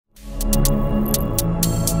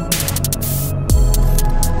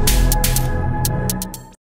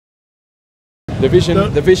The vision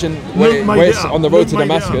where it's on the road to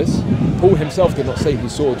Damascus, Paul himself did not say he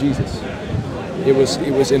saw Jesus. It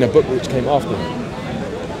was in a book which came after him.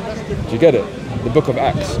 Do you get it? The book of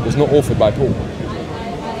Acts was not authored by Paul.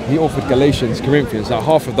 He authored Galatians, Corinthians, like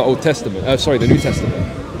half of the Old Testament, the New Testament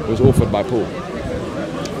was authored by Paul.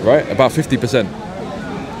 Right? About 50%.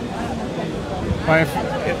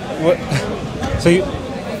 So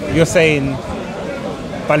you're saying,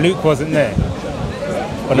 but Luke wasn't there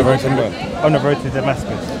on the road to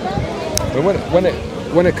Damascus. But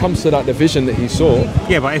when it comes to that, the vision that he saw.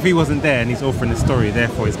 Yeah, but if he wasn't there and he's authoring the story,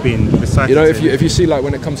 therefore it's being recited. You know, if you see, like,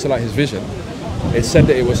 when it comes to like his vision, it said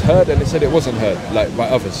that it was heard and it said it wasn't heard, like by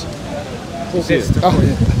others.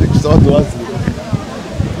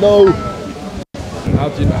 No.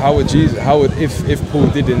 If Paul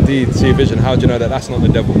did indeed see a vision, how do you know that that's not the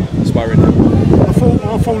devil inspiring him? A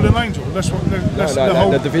fallen angel. That's what.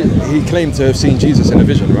 He claimed to have seen Jesus in a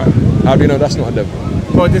vision, right? How do you know that's not a devil?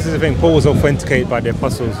 Well, this is the thing. Paul was authenticated by the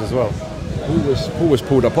apostles as well. Paul was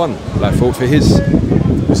pulled upon, like for his.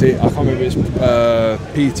 See, I can't remember. It's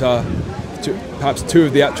Peter, perhaps two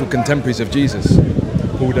of the actual contemporaries of Jesus,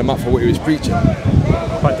 pulled him up for what he was preaching.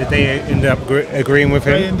 But did they end up agreeing with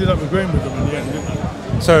him? They ended up agreeing with him in the end, didn't they?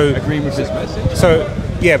 So agreeing with his message. So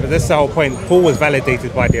yeah, but that's the whole point. Paul was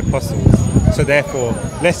validated by the apostles. So therefore,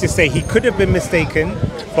 let's just say he could have been mistaken,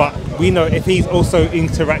 but we know if he's also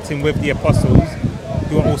interacting with the apostles,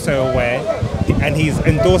 who are also aware, and he's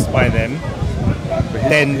endorsed by them,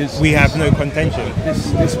 then we have no contention.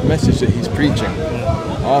 This message that he's preaching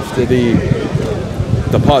after the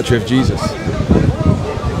departure of Jesus,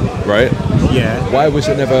 right? Yeah. Why was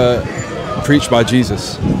it never preached by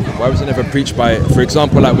Jesus? Why was it never preached by, for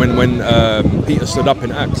example, like when Peter stood up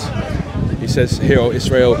in Acts, he says, "Hear, O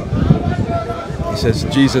Israel," he says,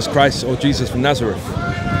 "Jesus Christ, or Jesus from Nazareth,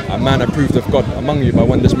 a man approved of God among you by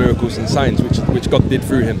wonders, miracles and signs which God did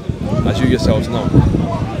through him, as you yourselves know."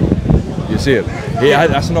 You see it?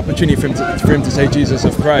 That's an opportunity for him to say Jesus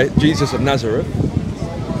of Nazareth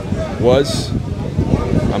was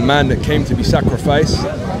a man that came to be sacrificed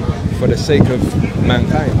for the sake of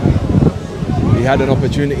mankind. He had an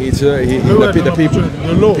opportunity to.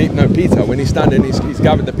 Peter, when he's standing, he's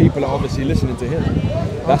gathered the people are obviously listening to him.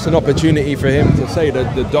 That's an opportunity for him to say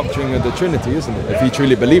the doctrine of the Trinity, isn't it? If he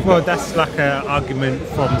truly believed Well, it. that's like an argument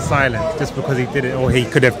from silence, just because he did it or he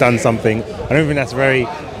could have done something. I don't think that's very,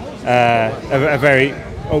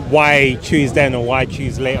 why choose then or why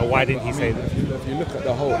choose later? Why didn't he say that? If you look at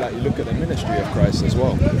the whole, like you look at the ministry of Christ as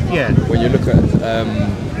well. Yeah. When you look at.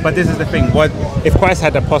 But this is the thing. What if Christ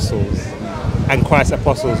had apostles, and Christ's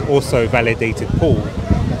apostles also validated Paul?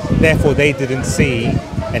 Therefore, they didn't see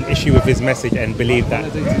an issue with his message and believe that.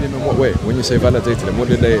 Validated him in what way? When you say validated him, what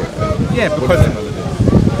did they?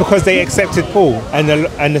 Because they accepted Paul and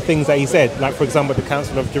the things that he said. Like, for example, the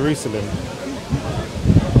Council of Jerusalem.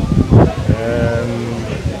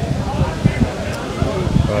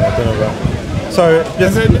 I don't know about. So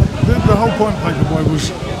the whole point, Paperboy,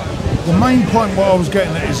 was the main point. What I was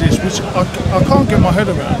getting at is this, which I can't get my head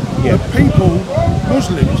around. Yeah. That people,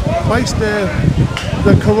 Muslims, base the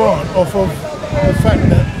Quran off of the fact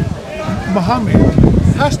that Muhammad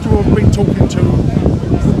has to have been talking to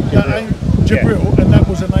Jibril, and that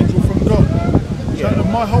was an angel from God. So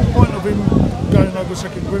my whole point of him going over 2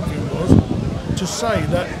 Corinthians was to say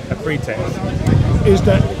that a pretext is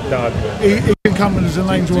that he can come in as an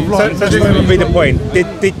angel of light. So this would be the point. Did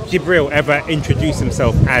Jibril ever introduce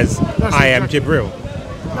himself as I am Jibril?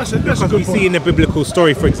 That's a good Because we point. see in the biblical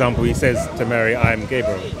story, for example, he says to Mary, I am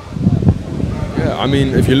Gabriel. Yeah, I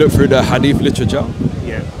mean, if you look through the hadith literature,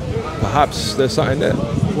 Yeah. perhaps there's something there.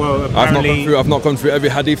 Well, apparently, I've not gone through every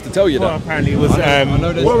hadith to tell you that. apparently it was. I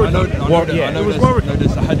know there's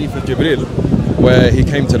a hadith of Jibril where he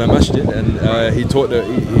came to the masjid and he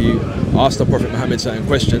asked the Prophet Muhammad certain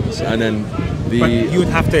questions, and then But you would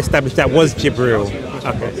have to establish that was Jibril.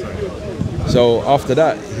 Okay. So after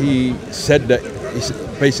that, he said that.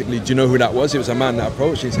 Basically, do you know who that was? It was a man that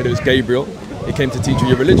approached. He said it was Gabriel. He came to teach you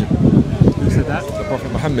your religion. Who said that? The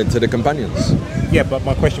Prophet Muhammad to the companions. Yeah, but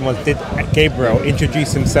my question was, did Gabriel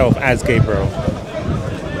introduce himself as Gabriel?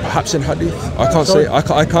 Perhaps in hadith. I can't say.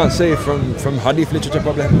 I can't say from hadith literature.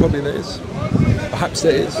 Probably there is. Perhaps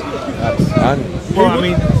there is. And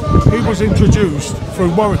he was introduced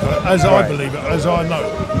through Warwicker, as I believe it, as I know.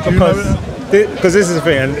 Because this is the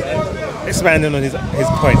thing, and expanding on his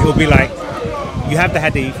point, it will be like you have the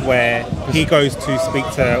hadith where he goes to speak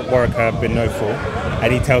to Warwicker bin Nawfal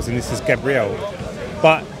and he tells him this is Gabriel.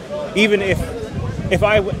 But even if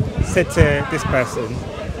I said to this person,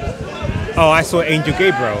 oh, I saw Angel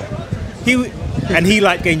Gabriel, he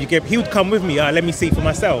liked Angel Gabriel, he would come with me, let me see for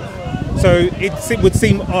myself. So it would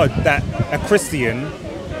seem odd that a Christian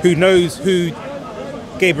who knows who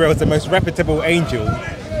Gabriel is the most reputable angel,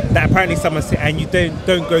 that apparently someone said, and you don't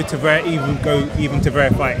go to even to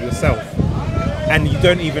verify it yourself, and you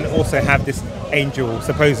don't even also have this angel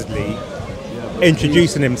supposedly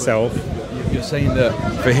introducing himself. You're saying that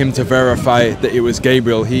for him to verify that it was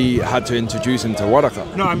Gabriel, he had to introduce him to Waraka.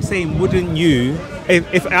 No, I'm saying, wouldn't you?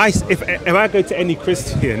 If I go to any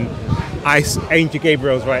Christian, Angel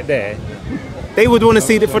Gabriel's right there, they would want to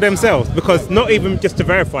see it for themselves, because not even just to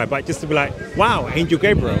verify, but just to be like, wow, Angel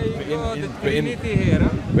Gabriel. But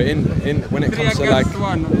when it comes to like,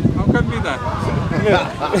 one, how can be that?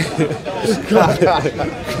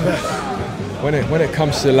 when it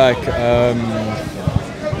comes to like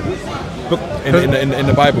in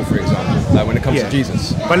the Bible, for example, like when it comes to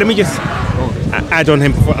Jesus. But let me just add on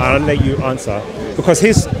him before I'll let you answer, because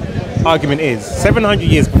his argument is 700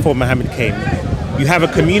 years before Muhammad came, you have a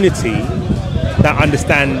community that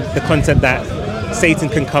understand the concept that Satan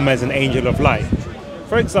can come as an angel of light.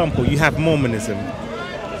 For example, you have Mormonism,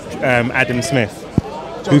 Adam Smith,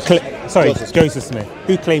 Joseph Smith,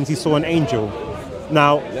 who claims he saw an angel.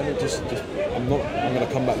 Now, let me just I'm going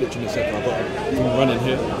to come back literally in a second. I've got a thing running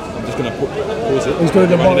here. I'm just going to pause it. He's doing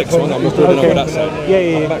the next one. I'm recording over that side.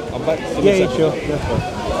 Yeah. I'm back. Yeah, sure.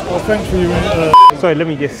 Well, thanks for you. Sorry, let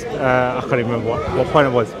me just, I can't even remember what point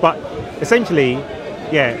it was. But essentially,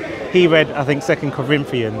 he read, I think, 2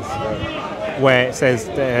 Corinthians, where it says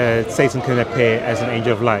Satan can appear as an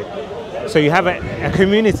angel of light. So you have a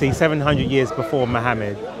community 700 years before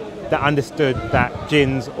Muhammad that understood that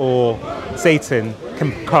jinns or Satan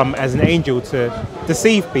can come as an angel to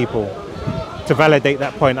deceive people. To validate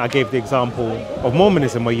that point, I gave the example of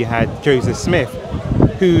Mormonism, where you had Joseph Smith,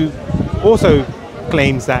 who also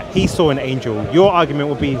claims that he saw an angel. Your argument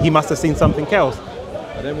would be he must have seen something else.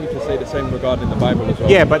 And then we can say the same regarding the Bible as well.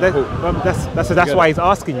 Yeah, but that's why he's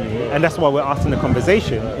asking you, and that's why we're asking the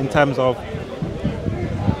conversation in terms of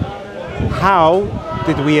how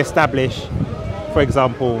did we establish, for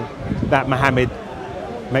example, that Muhammad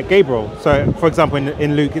met Gabriel. So, for example,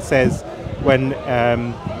 in Luke it says when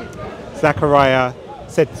Zechariah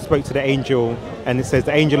spoke to the angel, and it says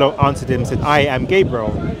the angel answered him and said, I am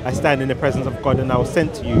Gabriel. I stand in the presence of God and I was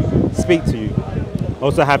sent to you, speak to you.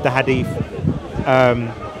 Also have the hadith,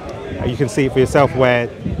 you can see it for yourself, where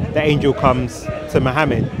the angel comes to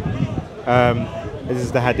Muhammad. This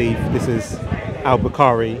is the hadith, this is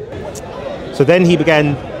al-Bukhari. So then he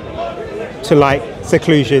began to like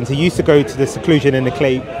seclusions. He used to go to the seclusion in the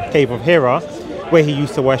cave of Hira, where he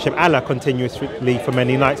used to worship Allah continuously for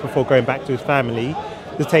many nights before going back to his family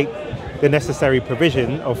to take the necessary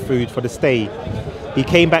provision of food for the stay. He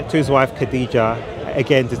came back to his wife Khadija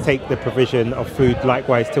again to take the provision of food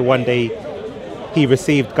likewise, till one day he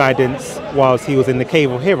received guidance whilst he was in the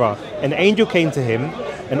cave of Hira. An angel came to him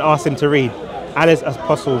and asked him to read. Allah's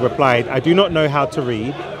apostle replied, I do not know how to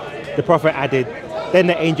read. The Prophet added, then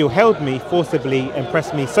the angel held me forcibly and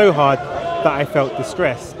pressed me so hard that I felt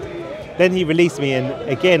distressed. Then he released me and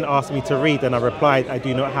again asked me to read, and I replied, I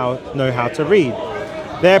do not know how to read.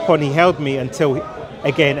 Thereupon he held me until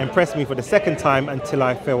again and pressed me for the second time until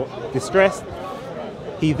I felt distressed.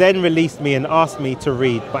 He then released me and asked me to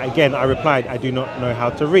read, but again I replied, I do not know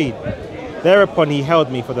how to read. Thereupon he held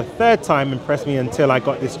me for the third time and pressed me until I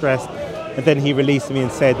got distressed, and then he released me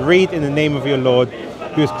and said, read in the name of your Lord,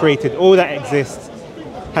 who has created all that exists,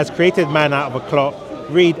 has created man out of a clot.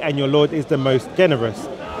 Read, and your Lord is the most generous.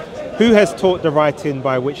 Who has taught the writing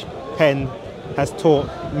by which pen has taught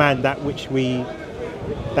man that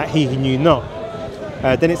he knew not?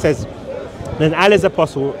 Then it says, then Allah's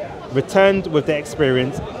apostle returned with the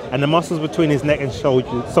experience, and the muscles between his neck and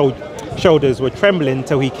shoulders were trembling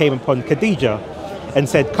till he came upon Khadija and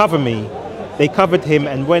said, cover me. They covered him,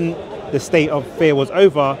 and when the state of fear was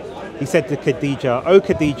over, he said to Khadija, O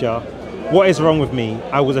Khadija, what is wrong with me?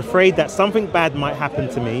 I was afraid that something bad might happen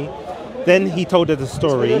to me. Then he told her the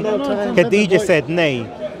story. Khadija said, nay,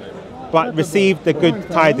 but received the good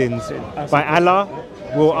tidings. By Allah,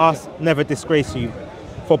 will never disgrace you.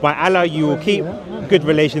 For by Allah, you will keep good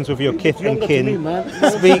relations with your kith and kin,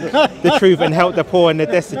 speak the truth and help the poor and the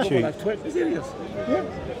destitute.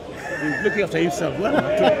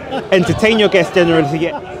 Entertain your guests generously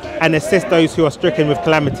and assist those who are stricken with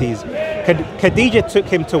calamities. Khadija took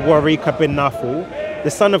him to Warika bin Nafal,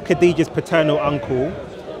 the son of Khadija's paternal uncle.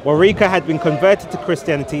 Warika had been converted to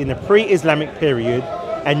Christianity in the pre-Islamic period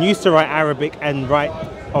and used to write Arabic and write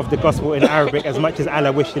of the gospel in Arabic as much as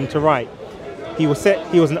Allah wished him to write. He was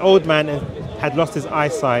an old man and had lost his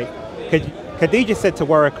eyesight. Khadija said to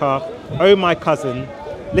Warika, O my cousin,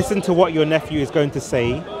 listen to what your nephew is going to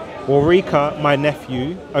say. Warika, my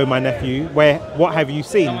nephew, what have you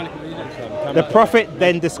seen? The prophet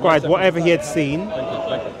then described whatever he had seen.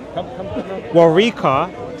 Warika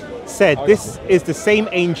said, this is the same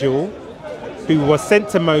angel who was sent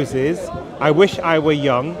to Moses. I wish I were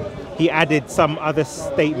young. He added some other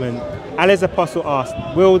statement. Allah's apostle asked,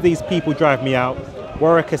 will these people drive me out?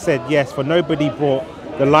 Warika said, yes, for nobody brought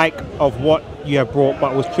the like of what you have brought,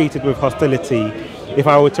 but was treated with hostility. If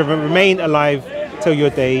I were to remain alive till your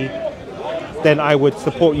day, then I would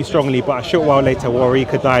support you strongly. But a short while later,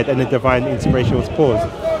 Warika died and the divine inspiration was paused.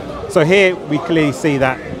 So here we clearly see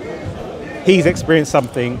that he's experienced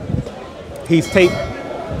something. He's told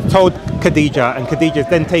Khadija, and Khadija's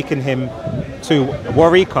then taken him to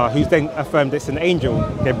Warika, who's then affirmed it's an angel,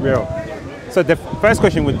 Gabriel. So the first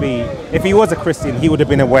question would be, if he was a Christian, he would have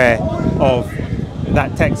been aware of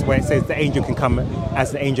that text where it says the angel can come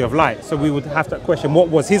as an angel of light. So we would have to question, what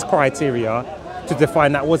was his criteria to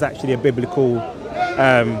define that was actually a biblical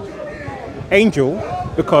angel?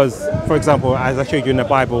 Because, for example, as I showed you in the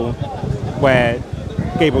Bible, where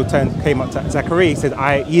Gabriel came up to Zachariah, he said,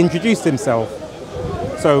 he introduced himself.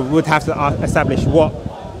 So we would have to establish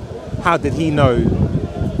how did he know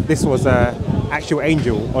this was an actual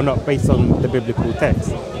angel or not, based on the biblical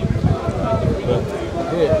text. But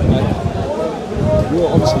here, you're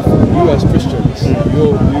obviously, you as Christians,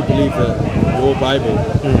 you believe that your Bible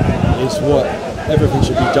is what everything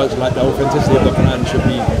should be judged, like the authenticity of the Quran should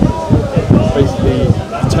be basically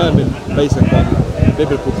determined based upon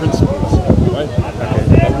biblical principles, right? Okay.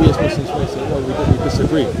 But we as Muslims may say, well, we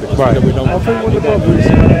disagree because we don't. I think what the brother is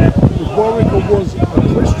saying, if Warika was a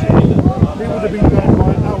Christian, he would have been going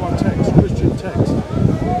by our text, Christian text.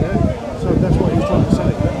 Yeah? So that's what he's trying to say.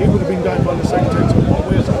 He would have been going by the same text of what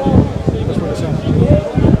we're saying. That's what it's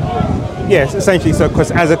saying. Yes, essentially. So,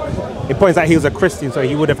 because it points out he was a Christian, so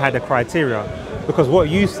he would have had a criteria. Because what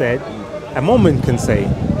you said, a Mormon can say.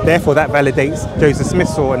 Therefore, that validates Joseph Smith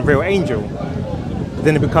saw a real angel.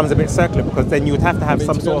 Then it becomes a bit circular, because then you would have to have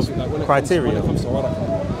some sort of criteria. When it comes to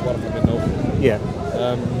Waraka, yeah.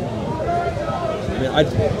 I mean,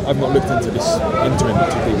 I've not looked into this too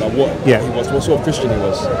deep, like what sort of Christian he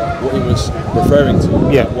was, what he was referring to,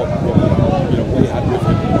 yeah. Like what he had with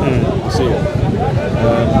him. You see it.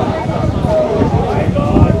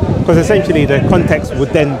 Because essentially the context would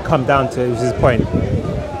then come down to his point.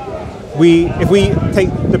 If we take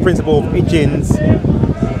the principle of jinns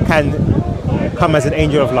can come as an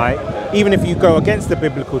angel of light, even if you go against the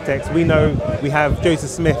biblical text, we know we have Joseph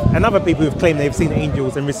Smith and other people who've claimed they've seen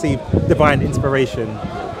angels and received divine inspiration.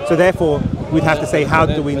 So therefore, we'd have to say, how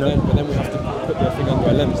do we know? But then we have to put the thing under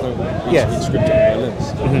a lens, don't we? Yes. Read scripture under a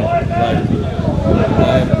lens.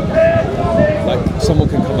 Like someone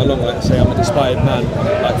can come along, like say I'm an inspired man,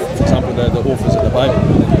 like for example the authors of the Bible,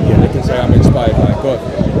 they can say I'm inspired by God,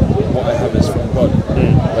 what I have is from God,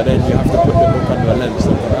 but then you have to put the book under a lens,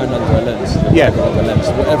 the Quran under a lens, the Bible under a lens,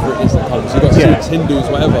 whatever it is that comes. You've got Sikhs, Hindus,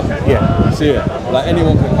 whatever. Yeah. You see it? Like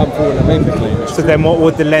anyone can come forward and make a claim. So then what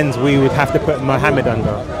would the lens we would have to put Muhammad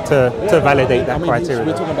under to validate that criteria?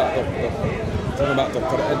 We're talking about the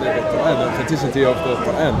Quran, the authenticity of the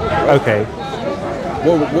Quran. Right? Okay.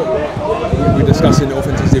 What we're discussing the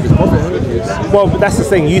authenticity of his prophethood is. Well, that's the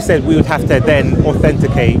thing. You said we would have to then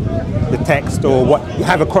authenticate the text, or what you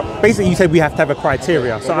have basically you said we have to have a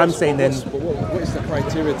criteria. So I'm saying then. What is the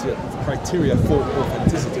criteria for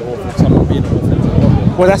authenticity, or for someone being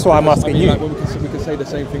authentic? Well, that's what I'm asking you. Like, we can say the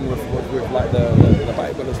same thing with like the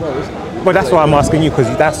Bible as well, isn't it? Well, that's what I'm asking you, because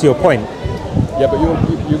that's your point. Yeah, but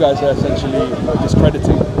you guys are essentially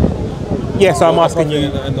discrediting. Yeah, so I'm asking you.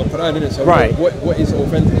 And the Quran, innit? So right. What is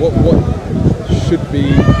authentic? What should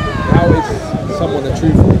be? How is someone a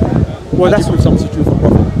truthful? Well, that's someone's a truthful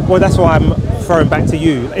prophet. Well, that's why I'm throwing back to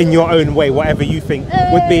you in your own way, whatever you think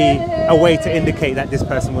would be a way to indicate that this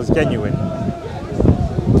person was genuine.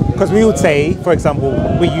 Because we would say, for example,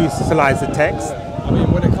 we utilize the text. I mean,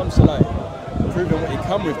 when it comes to like proving what you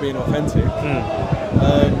come with being authentic.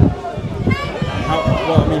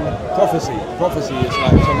 Prophecy is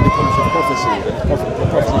like somebody comes with prophecy, and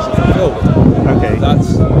prophecies are fulfilled. Okay. That's.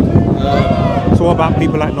 So what about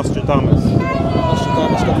people like Nostradamus?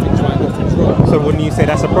 Nostradamus got things right, got things wrong. So wouldn't you say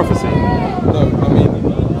that's a prophecy? No, I mean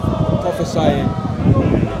prophesying.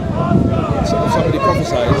 Somebody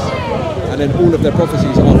prophesies, and then all of their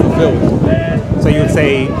prophecies are fulfilled. So you would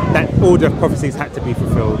say that all the prophecies had to be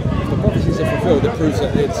fulfilled. If the prophecies are fulfilled, it proves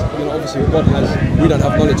that it's, obviously God has, we don't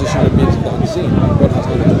have knowledge as human beings of the unseen. God has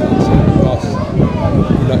knowledge of the unseen, the past.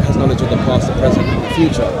 Has knowledge of the past, the present, and the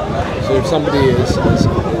future. So if somebody is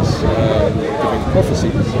giving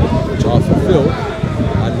prophecies which are fulfilled,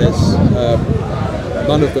 and there's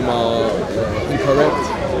none of them are incorrect,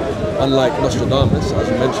 unlike Nostradamus, as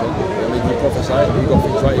you mentioned. I mean, he prophesied, he got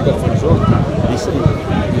things right, he got things wrong.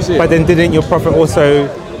 You see it. But then didn't your prophet also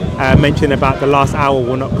mention about the last hour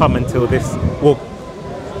will not come until this will...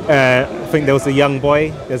 I think there was a young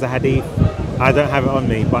boy, there's a hadith, I don't have it on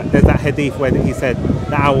me, but there's that hadith where he said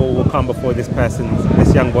the hour will come before this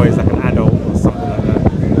young boy is like an adult or something like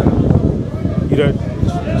that. You don't...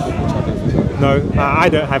 No, I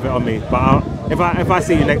don't have it on me, but if I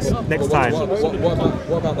see you next time... What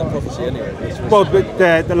about that prophecy anyway? Well, but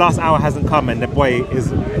the last hour hasn't come and the boy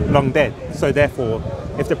is long dead, so therefore,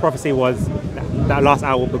 if the prophecy was that last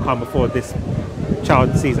hour will come before this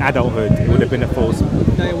child sees adulthood, it would have been a false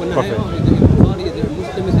prophet.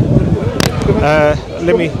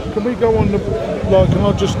 Can we go on the... Like, can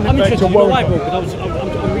I just nip back to Bible? Because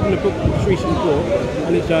I'm reading a book called Recent Book,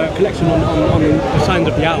 and it's a collection on the signs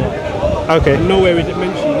of the hour. Okay. And nowhere is it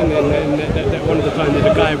mentioned, and that one of the times there's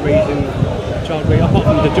a guy raising a child, apart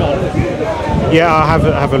from the John. Yeah, I'll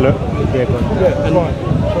have a look. Yeah, go on. Yeah, And, right.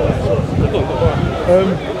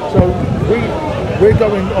 So we're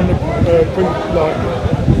going on the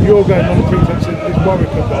you're going on the pretense that this Warwick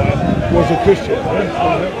guy was a Christian. Is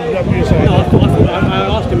that what you're saying? No, I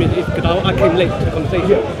asked him because I came late to the conversation.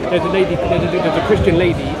 Yeah. There's a Christian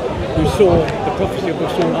lady who saw the prophecy of the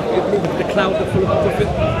cloud that followed the prophet.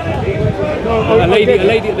 A lady,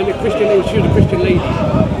 the Christian lady. She was a Christian lady. I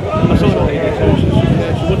saw that lady. So she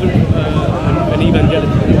wasn't an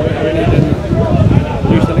evangelical or anything.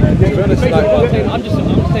 I'm just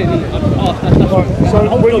saying. So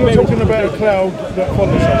when you're talking about a cloud that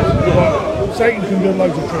follows us, Satan can do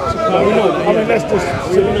loads of tricks. I mean, that's just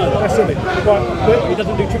silly. That's silly. He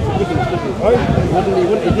doesn't do tricks with goodness, does he?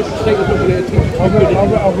 Satan's not going to teach you. I'm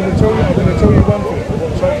going to tell you one thing.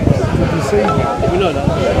 What Satan does to deceive you. We know that.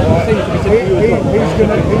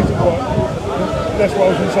 That's what I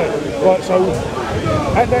was going to say. Right, so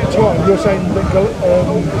at that time, you're saying that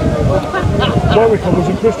Warwick was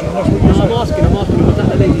a Christian. That's what you're saying. I'm asking, was that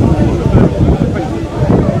the lady?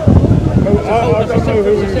 I don't know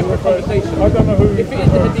who he's referring to. I don't know who. If it is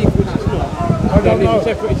the hadith, which it's not, I don't know. It's a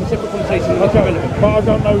separate conversation. It's irrelevant. But I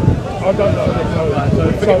don't know.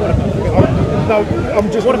 No, I'm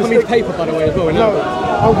just. What if I mean paper, by the way, as well? No,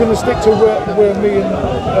 I'm going to stick to where me and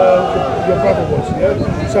your brother was. Yeah.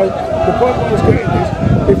 So the point I was getting is,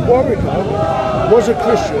 if Warwick was a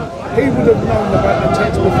Christian, he would have known about the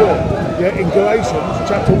text before. Yeah, in Galatians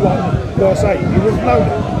chapter 1, verse 8, he would have known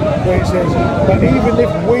it, where it says, "But even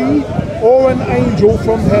if we or an angel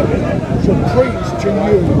from heaven should preach to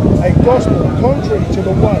you a gospel contrary to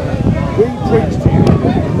the one we preach to you,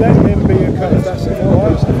 let him be accursed." That's if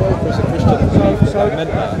Warwick was a Christian. So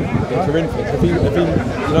meant that in Corinthians. If he, you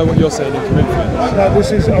know what you're saying in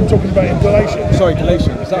Corinthians. No, I'm talking about in Galatians. Sorry,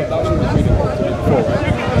 Galatians. That was what we were reading before,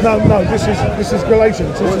 right? No, this is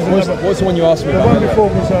Galatians. What's the one you asked me about? The one before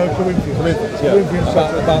was Corinthians. Yeah. Corinthians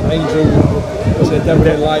about angel, was it devil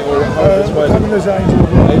in light or however it's worded? Coming as angel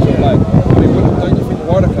of light. Angel of light. I mean, don't you think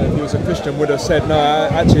Warwick, if he was a Christian, would have said, no,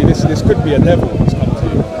 actually, this could be a devil that's come to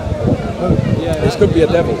you. This could be a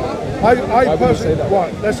devil. I personally,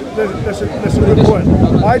 right, that's a good point.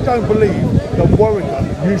 I don't believe that Warwick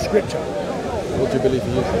knew scripture. What do you believe he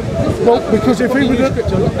is? Well, because if he was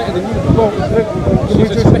scripture a lot better than you. Well, can we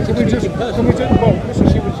just, listen, Her tongue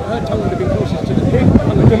would have been closest to the king.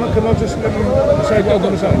 can I just let me say what I'm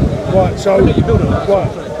going to say? Right, so,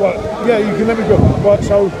 right, yeah, you can let me go. Right,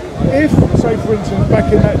 so, if, say for instance,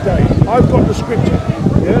 back in that day, I've got the scripture,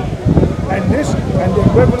 yeah, and the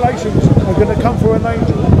revelations are going to come through an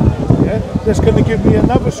angel, yeah, that's going to give me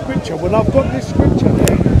another scripture. When I've got this scripture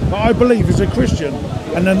there, that I believe is a Christian,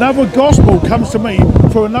 and another gospel comes to me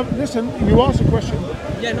for another, listen, you asked a question,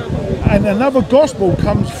 Yeah, no. and another gospel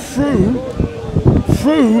comes through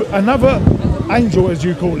another angel, as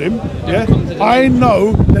you call him, yeah, I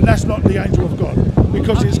know that that's not the angel of God,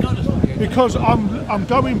 because I'm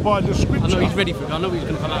going by the scripture. I know he's ready for it. I know what he's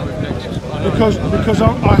going to come out with next. Because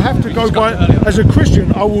I have to go by, as a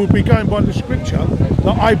Christian, I will be going by the scripture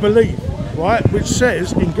that I believe, right, which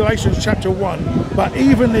says in Galatians chapter 1, but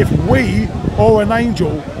even if we or an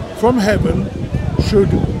angel from heaven should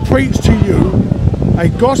preach to you a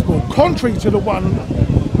gospel contrary to the one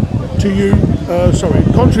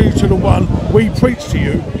contrary to the one we preach to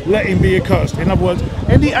you, let him be accursed. In other words,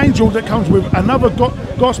 any angel that comes with another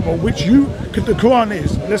gospel, which the Quran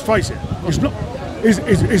is, let's face it,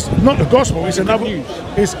 it's not the gospel. It's another.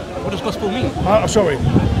 What does gospel mean?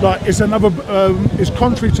 It's another. It's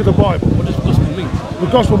contrary to the Bible. What does gospel mean? The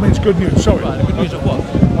gospel means good news. Sorry. Right, the good news of what?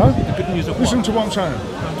 Huh? The good news of what? Listen to what I'm saying.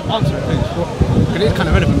 Answer it, please. Because it's kind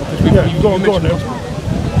of relevant because you go on mentioned now. gospel.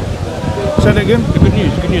 Say that again. The good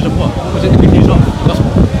news of what? Was it the good news of the gospel?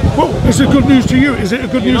 Well, is it good news to you? Is it a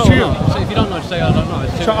good news to you? So if you don't know, say I don't know.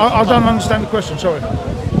 So I don't understand the question, sorry.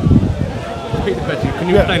 Repeat the question. Can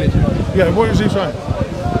you explain it to me? Yeah, what is he saying?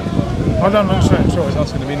 I don't understand, sorry. He's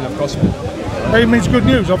asking the meaning of gospel. It means good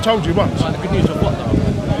news, I've told you once. Like the good news of what though?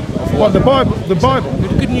 What, the Bible? The Bible? The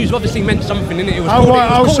good news obviously meant something, innit? It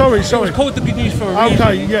was Sorry. It was called the good news for a reason.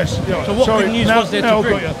 Okay, yes. Yeah. So what sorry, good news now, was there now to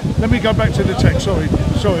bring? Let me go back to the text, sorry.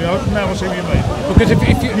 Now I see what you mean. Because if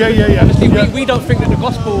you... Yeah. Obviously, Yeah. we don't think that the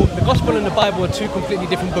gospel and the Bible are two completely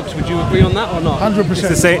different books. Would you agree on that or not? 100%. It's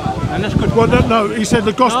the same. And that's good. Well, no, he said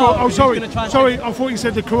the gospel. No, Oh, he's sorry. gonna try and Sorry, I thought he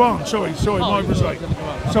said the Quran. Sorry, my mistake. the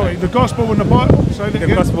Quran. Sorry, the gospel and the Bible. Say that The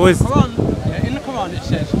again. gospel is. Quran, in the Quran it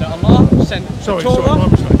says that Allah sent Sorry, the Torah, my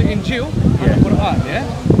mistake. the Injil, and the Quran, yeah?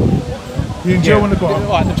 The Injil and the Quran.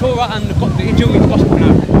 Right, the Torah and the Injil is the gospel in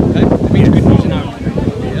Arabic, okay? It means good news in Arabic.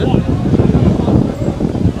 Yeah?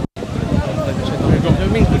 So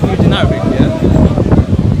it means good news in Arabic, yeah? So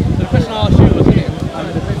the question I asked you was,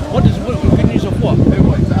 what good news of what?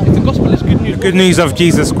 If the gospel is good news, Good news of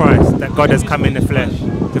Jesus Christ, that God has come in the flesh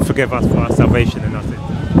to forgive us for our salvation and nothing.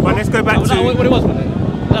 But let's go back was that to. what it was, wasn't it?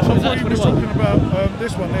 That's what He it was was. talking about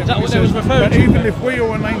this one there. Is that He what they was says referring that to? even if we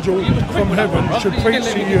or an angel from heaven should preach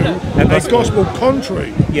to you a gospel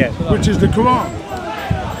contrary, Yeah. which is the Quran.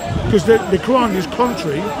 Because the Quran is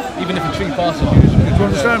contrary. Even if a tree passes you. Do you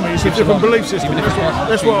understand me? It's a different belief system.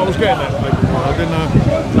 That's what I was getting at. I didn't know.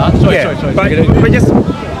 Sorry. But just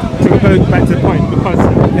to go back to the point, because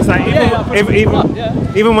it's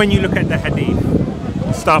like even when you look at the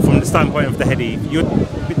hadith, start from the standpoint of the hadith,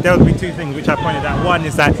 there will be two things which I pointed out. One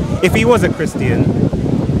is that if he was a Christian,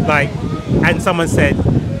 and someone said,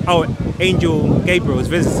 "Oh, Angel Gabriel is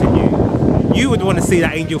visiting you," you would want to see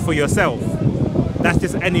that angel for yourself. That's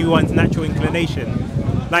just anyone's natural inclination.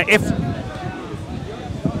 Like if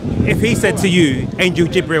he said to you, Angel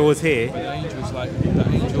Gabriel was here. The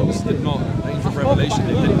angels did not, the angel of revelation,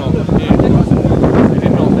 they did not appear.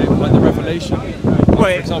 They like the revelation. For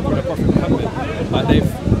example, the Prophet Muhammad,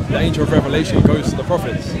 the angel of revelation goes to the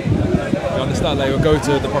prophets. You understand? They will go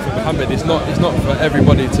to the Prophet Muhammad. It's not for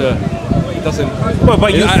everybody to. It doesn't. Well,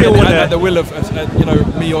 but you still want at the will of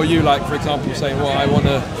me or you, like for example, saying, well, I want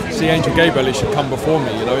to see Angel Gabriel. It should come before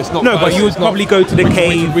me. It's not. No, but you would probably go to the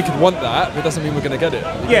cave. We could want that, but it doesn't mean we're going to get it.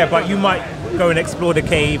 Yeah, but you might go and explore the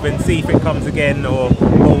cave and see if it comes again or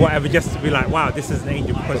whatever, just to be like, wow, this is an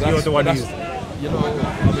angel because you're the one who's.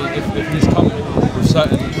 If he's come with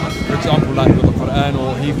certain, for example, like with the Quran,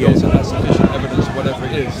 or he feels that that's sufficient evidence, or whatever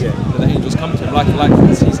it is, that the angels come to him, like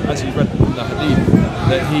as he read in the hadith,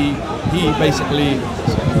 that he basically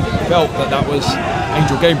felt that was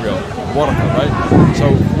Angel Gabriel, Waraka, right? So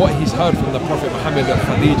what he's heard from the Prophet Muhammad and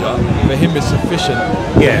Khadija, for him is sufficient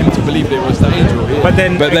for him to believe that it was the angel. But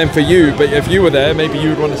then for you, if you were there, maybe you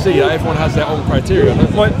would want to see that. Everyone has their own criteria.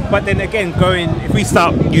 But then again, if we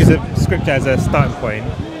start using scripture as a starting point,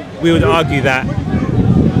 we would argue that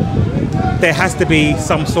there has to be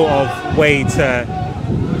some sort of way to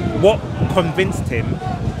what convinced him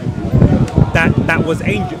that was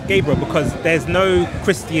Angel Gabriel, because there's no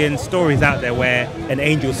Christian stories out there where an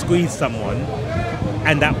angel squeezed someone,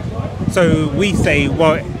 and that. So we say,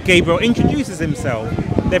 well, Gabriel introduces himself.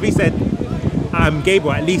 Then he said, "I'm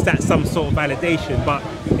Gabriel." At least that's some sort of validation. But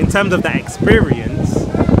in terms of that experience,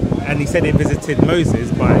 and he said it visited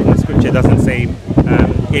Moses, but in scripture it doesn't say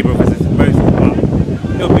Gabriel visited Moses. But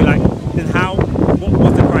it would be like, then how? What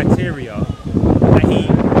was the criteria that he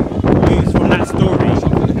used from that story?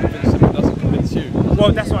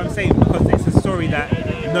 Well, that's what I'm saying, because it's a story that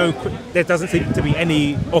there doesn't seem to be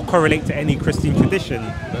any or correlate to any Christian tradition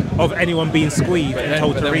of anyone being squeezed and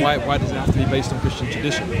told to read. Why does it have to be based on Christian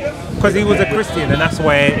tradition? Because he was a Christian, and that's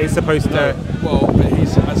where it's supposed to. Well, but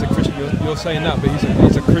he's as a Christian. You're saying that, but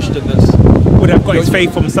he's a Christian that's would have got his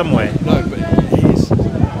faith from somewhere. No, but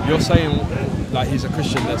you're saying like he's a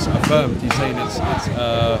Christian that's affirmed. He's saying it's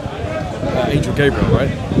Angel Gabriel, right?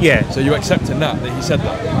 Yeah. So you accepting that he said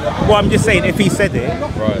that? Well, I'm just saying, if he said it,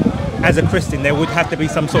 right, as a Christian, there would have to be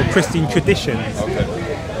some sort of Christian traditions.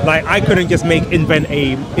 Okay. Like, I couldn't just invent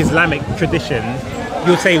a Islamic tradition.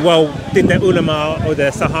 You'll say, well, did the ulama or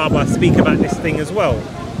the Sahaba speak about this thing as well?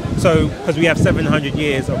 So, because we have 700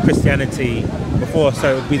 years of Christianity before,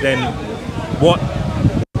 so it would be then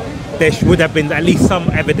there would have been at least some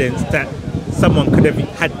evidence that someone could have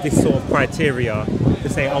had this sort of criteria to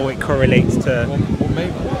say, oh, it correlates to. Well,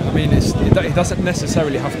 maybe. I mean, it doesn't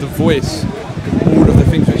necessarily have to voice all of the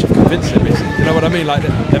things which have convinced him. You know what I mean? Like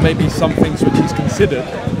there may be some things which he's considered,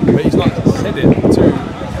 but he's not said it to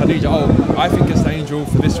Khadija, oh, I think it's the angel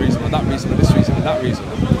for this reason, or that reason, or this reason, and that reason.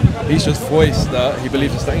 He's just voiced that he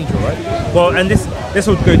believes it's the angel, right? Well, and this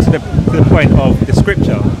would go to the point of the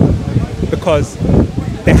scripture, because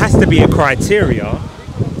there has to be a criteria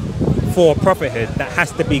for prophethood that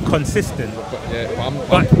has to be consistent. My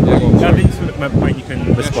point, you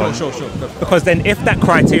can respond. Sure. Because then if that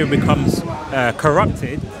criteria becomes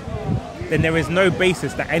corrupted, then there is no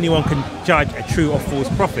basis that anyone can judge a true or false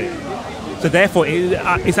prophet. So therefore,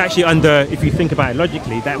 it's actually under, if you think about it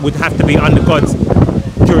logically, that would have to be under God's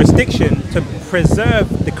jurisdiction to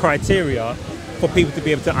preserve the criteria for people to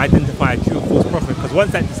be able to identify a true or false prophet. Because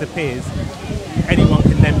once that disappears, anyone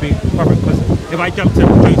can then be a prophet. Because if I jump to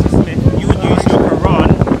Joseph Smith, you would use your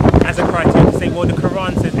Quran as a criteria to say, well, the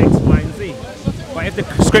Quran says X, Y, and Z. But if the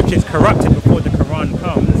scripture is corrupted before the Quran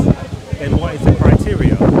comes, then what is the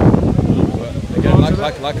criteria? Again,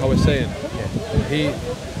 like I was saying,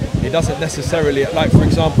 he doesn't necessarily, like for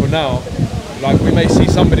example now, like we may see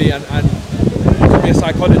somebody and you could be a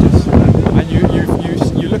psychologist, and you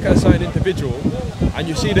look at a certain individual and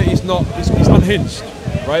you see that he's unhinged,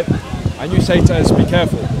 right? And you say to us, be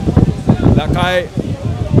careful. That guy,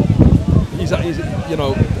 he's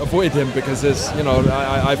avoid him because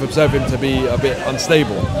I've observed him to be a bit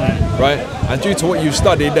unstable, right? And due to what you've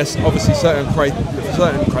studied, there's obviously certain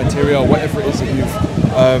criteria or whatever it is that you've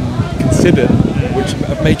considered, which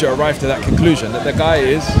have made you arrive to that conclusion that the guy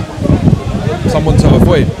is someone to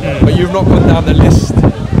avoid. But you've not gone down the list.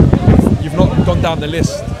 You've not gone down the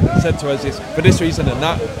list and said to us, this for this reason and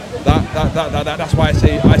that. That's why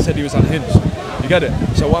I said he was unhinged. You get it?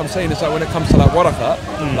 So what I'm saying is that when it comes to like Waraka,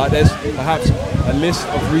 like there's perhaps a list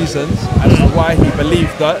of reasons as to why he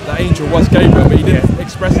believed that the angel was Gabriel, but he didn't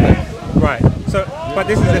express that. Right. So, but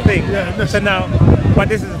this is the thing. So now, but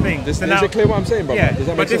this is the thing. Is it clear what I'm saying, brother? Yeah. Does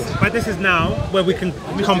that make sense? But this is now where we can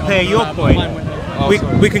compare your point.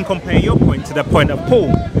 We can compare your point to the point of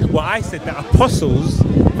Paul. Well, I said that apostles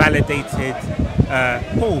validated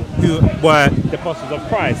Paul, who were the apostles of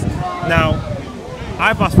Christ. Now,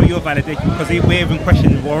 I've asked for your validation because we're even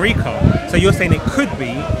questioning Warika. So you're saying it could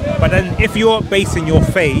be, but then if you're basing your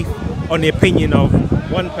faith on the opinion of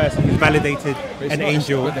one person who's validated an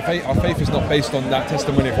angel, our faith is not based on that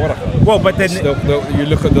testimony of Waraka. Well, but then you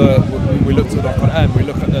look at we looked at the Quran, we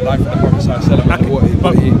look at the life of the Prophet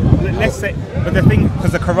ﷺ. Let's say, but the thing,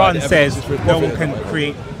 because the Quran says no one can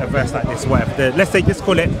create a verse like this, whatever. Let's just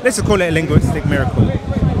call it a linguistic miracle.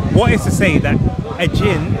 What is to say that a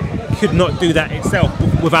jinn could not do that itself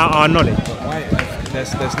without our knowledge?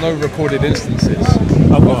 There's no recorded instances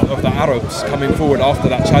of the Arabs coming forward after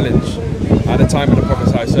that challenge at the time of the Prophet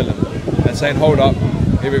ﷺ and saying, hold up,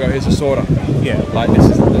 here we go, here's a surah. Yeah. Like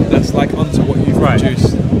that's like unto what you've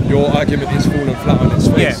produced. Your argument is fallen flat on its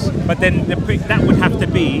face. Yeah, but then that would have to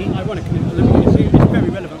be... Ironically, it's very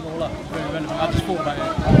relevant, all up. Very relevant. I just thought about it.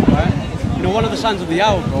 Right? You know, one of the signs of the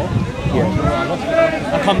hour, bro. Yeah.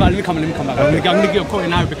 I'll come back. Let me come back. I'm going to get a quote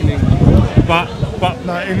in Arabic and English. But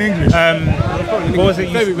no, in English. What was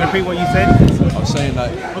it? Repeat what you said. I was saying that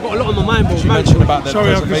I've got a lot on my mind, bro. You mentioned about the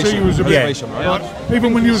sorry, I can see you was a bit. Right?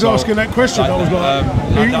 Even when you was asking that question, I was like,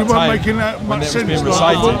 you weren't making that much sense.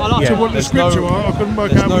 To what the scripture are, I couldn't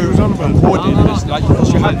work out what he was on about. The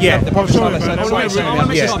Prophet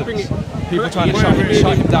people trying to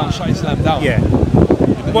shut him down, shut Islam down. Yeah.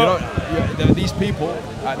 These people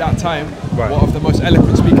at that time were of the most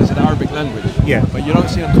eloquent speakers in the Arabic language. Yeah. But you don't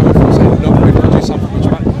see them coming forward saying, look, we're going to do something which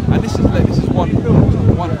might. And this is one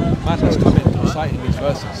man that's coming reciting these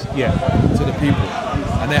verses to the people.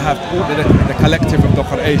 And they have all the collective of the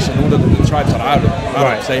Quraysh and all of the tribes of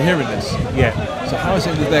Arabs, they're hearing this. Yeah. So how is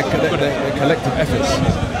it with their collective efforts?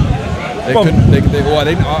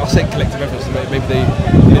 I'll say collective efforts, maybe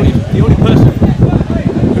the only person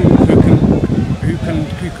who can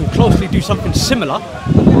closely do something similar,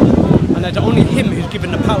 and there's only him who's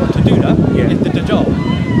given the power to do that, is the Dajjal.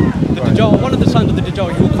 The Dajjal, one of the sons of the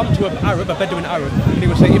Dajjal, he will come to a Bedouin Arab, and he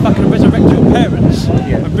will say, if I can resurrect your parents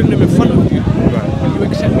and bring them in front of you, will you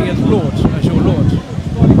accept me as Lord, as your Lord?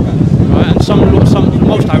 Right? And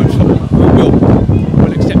most Arabs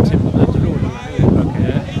will accept him as the Lord. Okay.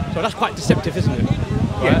 Yeah? So that's quite deceptive, isn't it?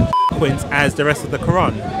 Right? Yeah. As the rest of the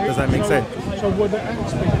Quran. Does that make sense? So were the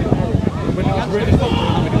ants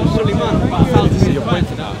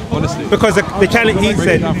because the challenge he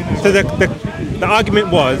said, so the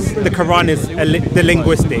argument was the Quran is the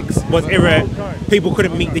linguistics was people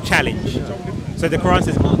couldn't meet the challenge. So the Quran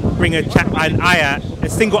says bring an ayah, a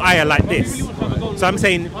single ayah like this. So I'm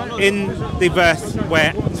saying in the verse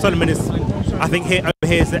where Solomon is, I think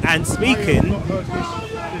overhears the ant speaking,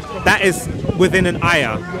 that is within an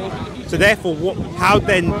ayah. So therefore, how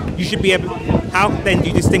then do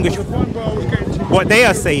you distinguish what they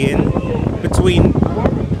are saying between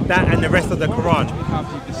that and the rest of the Quran? How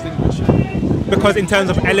do you distinguish it? Because in terms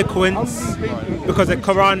of eloquence, because the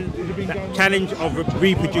Quran, the challenge of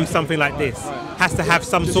reproduce something like this has to have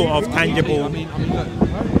some sort of tangible. I mean, look,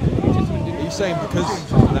 are you saying because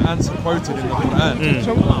the answer quoted in the Quran,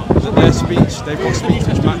 that their speech, they've got speech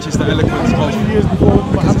which matches the eloquence of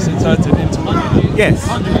because it's inserted into it? Yes.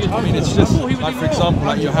 I mean, it's just like, for example,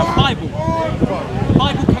 like you have Bible. The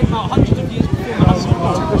Bible came out hundreds of years before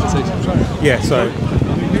that. Yeah. So.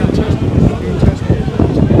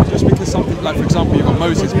 Just because something, like for example, you've got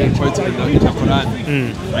Moses being quoted in the Quran,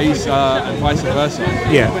 Isa and vice versa.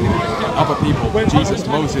 Yeah. Other people, Jesus,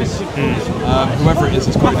 Moses, whoever it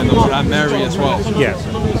is quoted in the Quran, Mary as well. Yeah.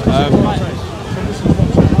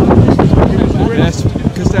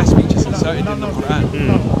 Because their speech is inserted in the Quran.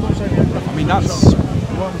 I mean, that's.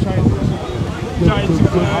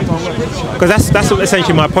 Because that's what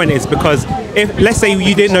essentially my point is, because if, let's say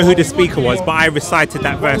you didn't know who the speaker was, but I recited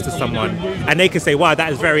that verse to someone, and they can say, wow,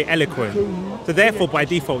 that is very eloquent. So therefore, by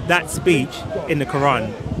default, that speech in the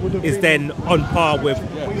Quran is then on par with,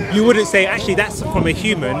 you wouldn't say, actually, that's from a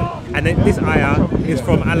human, and then this ayah is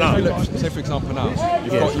from Allah. Say for example now,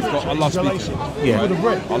 you've got Allah speaking. Yeah.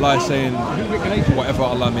 Right? Allah is saying whatever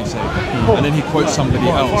Allah may say, and then He quotes somebody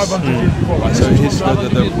else. Right? So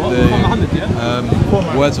the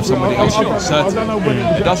words of somebody else are inserted.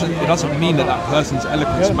 It doesn't mean that that person's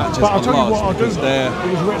eloquence matches Allah's, because their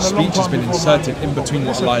speech has been inserted in between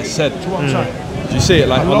what Allah has said. Do you see it?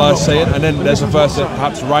 Like Allah is saying, and then there's a verse that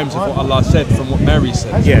perhaps rhymes with what Allah said from what Mary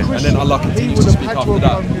said. Yeah. And then Allah continues to speak after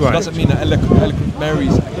that. So it doesn't mean that eloquent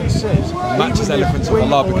Mary's matches the eloquence of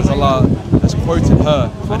Allah, because Allah has quoted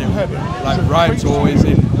her and it like rhymes or is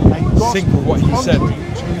in sync with what He said.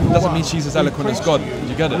 It doesn't mean she's as eloquent as God. Do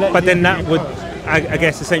you get it? But then that would, I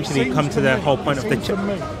guess, essentially come to the whole point of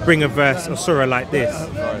bring a verse or surah like this,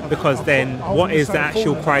 because then what is the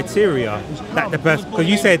actual criteria that the person? Because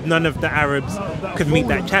you said none of the Arabs could meet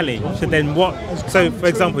that challenge. So then what? So for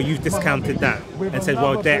example, you've discounted that and said,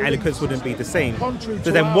 well, their eloquence wouldn't be the same.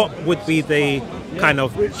 So then what would be the kind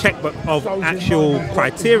of checkbook of actual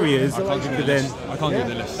criterias? I can't give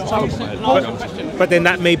the list. But then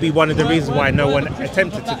that may be one of the reasons why no one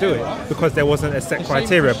attempted to do it, because there wasn't a set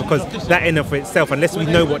criteria. Because that in and of itself, unless we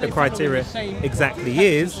know what the criteria exactly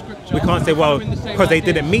is, we can't say, well, because they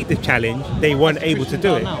didn't meet the challenge, they weren't able to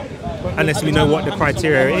do it. Unless we know what the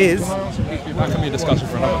criteria is. That can be a discussion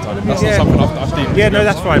for another time. That's not something I've deemed. Yeah, no,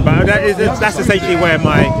 that's fine. But that's essentially where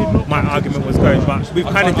my argument was going. But we've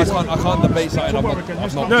kind of just. I can't debate something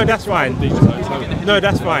I've not. No, that's fine. No,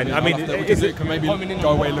 that's fine. I mean, we can maybe go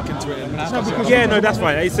away, look into it, and discuss it. Yeah, no, that's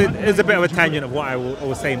fine. It's a bit of a tangent of what I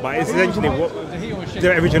was saying, but it's essentially what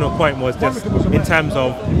the original point was, just in terms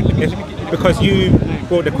of because you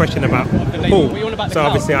brought the question about Paul. So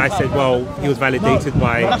obviously I said, well, he was validated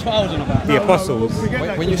by the apostles.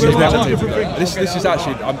 When you say validated, this is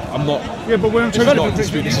actually I'm not. Yeah, but when I'm talking about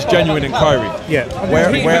dispute, this is genuine inquiry. Yeah.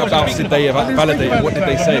 Whereabouts did they validate? What did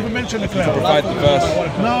they say? If you could provide the verse,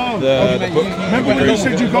 the book. Remember when you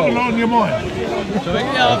said you got a lot on your mind?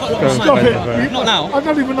 Stop it. Not now. I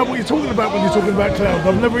don't even know what you're talking about when you're talking about clouds.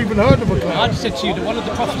 I've never even heard of a cloud. I just said to you that one of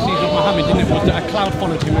the prophecies of Muhammad, didn't it, was that a cloud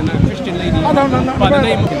followed him and a Christian lady I don't know by the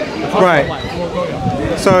name of Right.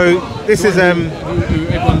 So this is who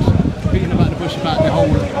everyone's beating about the bush about the whole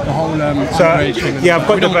so yeah, I've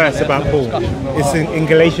got the verse about Paul. It's in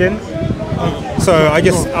Galatians. So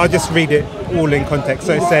I'll just read it all in context.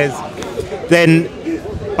 So it says, then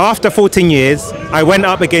after 14 years, I went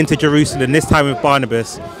up again to Jerusalem, this time with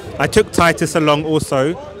Barnabas. I took Titus along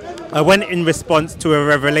also. I went in response to a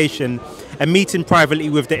revelation, a meeting privately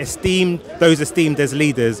with those esteemed as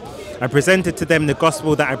leaders. I presented to them the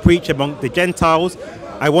gospel that I preach among the Gentiles.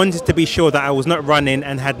 I wanted to be sure that I was not running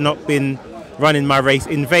and had not been running my race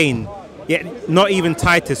in vain. Yet not even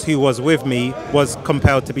Titus, who was with me, was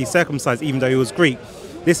compelled to be circumcised, even though he was Greek.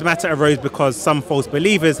 This matter arose because some false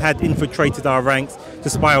believers had infiltrated our ranks to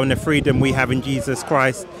spy on the freedom we have in Jesus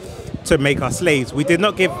Christ to make us slaves. We did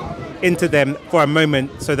not give in to them for a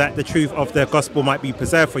moment so that the truth of the gospel might be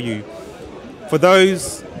preserved for you. For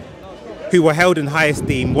those who were held in high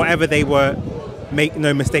esteem, whatever they were, make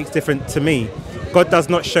no mistakes different to me. God does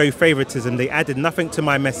not show favoritism. They added nothing to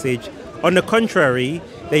my message. On the contrary,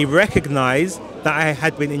 they recognized that I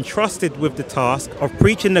had been entrusted with the task of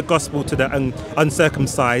preaching the gospel to the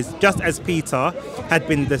uncircumcised, just as Peter had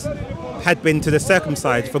been to the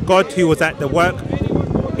circumcised. For God, who was at the work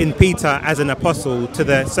in Peter as an apostle to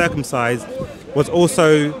the circumcised, was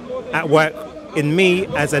also at work in me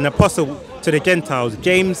as an apostle to the Gentiles,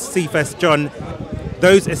 James, Cephas, John,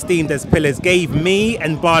 those esteemed as pillars, gave me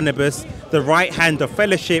and Barnabas the right hand of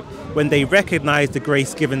fellowship when they recognized the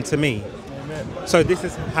grace given to me. Amen. So this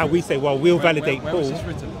is how we say, well, we'll validate Where Paul. was this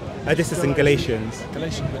written? This is in Galatians.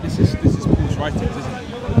 Galatians, but this is Paul's writings, isn't it?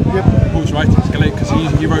 Yep. Paul's writings, because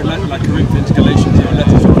he wrote like Corinthians, Galatians, he wrote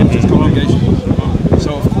letters to his congregation.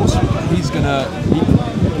 So of course he's gonna.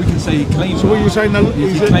 We can say he claimed. So what are you saying? That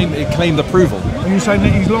he claimed approval. Are you saying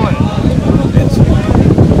that he's lying?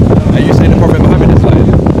 Are you saying the Prophet Muhammad is lying?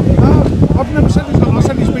 No, I've never said he's lying. I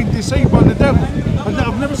said he's been deceived by the devil.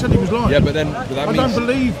 I've never said he was lying. Yeah, but that I means. don't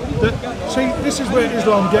believe that. See, this is where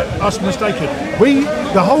Islam get us mistaken.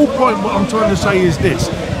 The whole point, what I'm trying to say is this: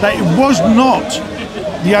 that it was not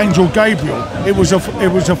the angel Gabriel. It was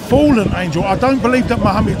a fallen angel. I don't believe that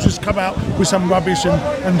Muhammad just come out with some rubbish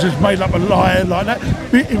and just made up a lie like that.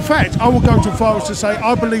 In fact, I will go too far as to say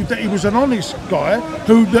I believe that he was an honest guy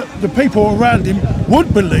who the people around him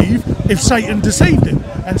would believe if Satan deceived him,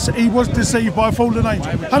 and he was deceived by a fallen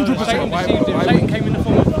angel. 100%. Satan came in the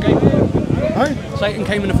form of Gabriel. Hey? Satan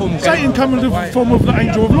came in the form of Satan came in the form of the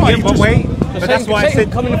angel of light. Yeah, but wait, but that's why I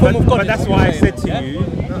said. Come in the form of God. But that's why I said to you.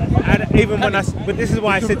 And even when but this is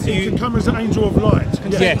why I said to He you. can come as an angel of light.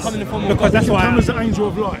 Yes, come in the form of because that's He can why. come as an angel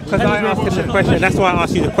of light. Because I asked him the question. That's why I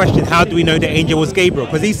asked you the question. How do we know the angel was Gabriel?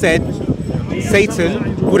 Because he said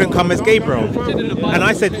Satan wouldn't come as Gabriel, and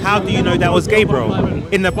I said, how do you know that was Gabriel?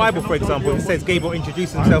 In the Bible, for example, it says Gabriel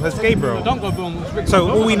introduced himself as Gabriel. So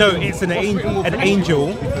all we know it's an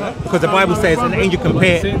angel, because the Bible says an angel can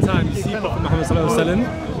pair. At the same time, you see Prophet Muhammad sallallahu alaihi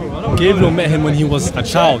wasallam, Gabriel met him when he was a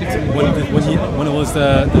child. When it was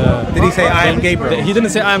the Did he say I am Gabriel? He didn't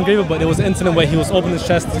say I am Gabriel, but there was an incident where he was opening his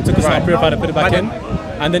chest, he took his heart purified and put it back in.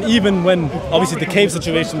 And then even when, obviously the cave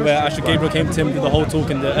situation where actually Gabriel came to him, did the whole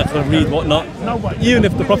talk and the read, whatnot, even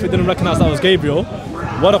if the Prophet didn't recognize that was Gabriel,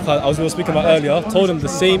 Waraqah, as we were speaking about earlier, told him the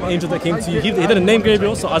same angel that came to you. He didn't name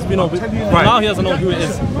Gabriel, so as we know, now he doesn't know who it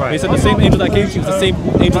is. He said the same angel that came to you is the same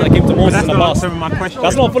angel that came to Moses in the past. That's not my question.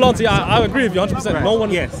 That's not full answer. I agree with you 100%. Right. No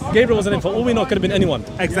one, Yes. Gabriel wasn't in. For all we know, it could have been anyone.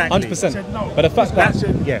 Exactly. 100%. But the fact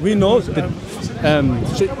that we know that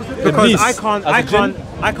because Iblis,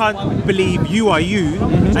 I can't believe you are you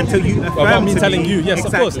until you affirm about me to telling me. you, yes,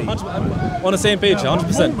 exactly. of course, 100%, on the same page,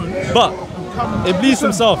 100%. But Iblis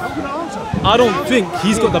himself, I don't think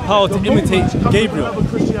he's got the power to imitate Gabriel,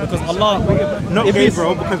 because Allah, Not Iblis,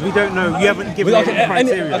 Gabriel, because we don't know. You haven't given any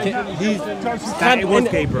criteria. It was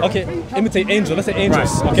Gabriel. Okay, imitate angel. Let's say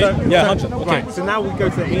angels. Right. Okay, So- yeah, so- 100. Okay, Right. So now we go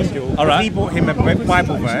to the angel. All right. He brought him a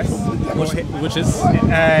Bible verse, which is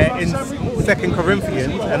in 2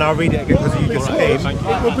 Corinthians, and I'll read it again because you just came.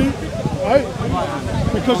 It will be,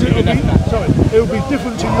 because it will be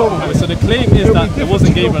different to yours. so the claim is that it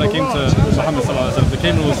wasn't Gabriel that came to Muhammad sallallahu alaihi wasallam. The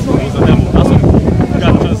claim was the devil. That's what you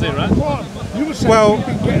guys are trying to say, right? You were saying, Well,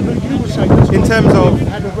 you were saying that's in not terms of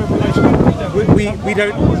had a revelation. we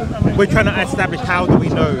don't. We're trying to establish how do we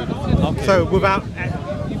know. So without.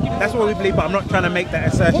 That's what we believe, but I'm not trying to make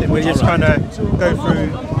that assertion. We're just trying to go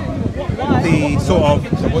through the sort of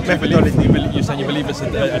What do you methodology. believe? You're saying you believe it's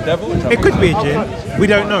a devil? Is that It what could you're be a saying? jinn. We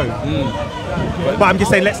don't know. But I'm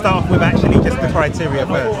just saying, let's start off with actually just the criteria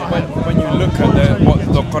first. When you look at what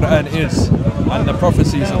the Quran is and the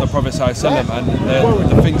prophecies of the Prophet ﷺ and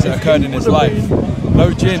the things that occurred in his life,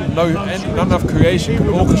 no jinn, none of creation could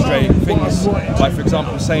orchestrate things like, for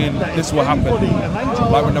example, saying this will happen,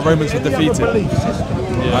 like when the Romans were defeated.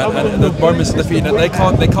 And the Romans were defeated, and they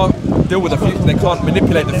can't deal with the future, they can't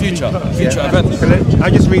manipulate the future events. So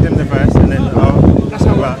I'll just read them the verse and then I'll.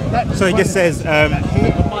 So it just says, and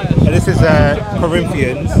this is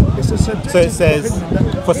Corinthians. So it says,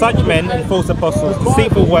 for such men and false apostles,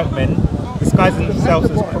 deceitful workmen, disguising themselves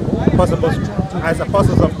as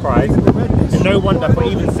apostles of Christ, and no wonder, for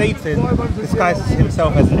even Satan disguises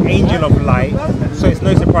himself as an angel of light. So it's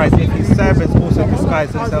no surprise if his servants also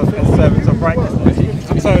disguise themselves as servants of righteousness.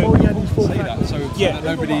 So Say that, so Yeah. that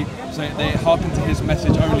nobody, so they hearken to his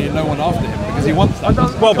message only and no one after him, because he wants that.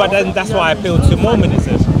 well, but then that's why I appeal to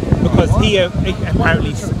Mormonism, because he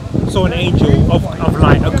apparently saw an angel of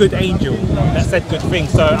light, a good angel that said good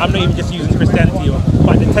things. So I'm not even just using Christianity,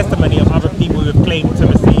 but the testimony of other people who have claimed to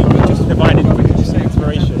receive divine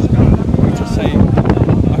inspiration. To say,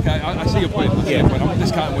 okay, I see your point. I see your point. I'm not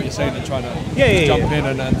discounting what you're saying and trying to jump in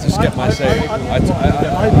and just get my say.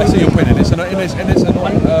 I see your point, and it's a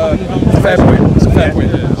fair point. It's a fair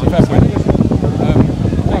point. It's a fair point.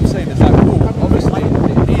 What I'm saying is that Paul, obviously,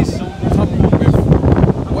 he's come with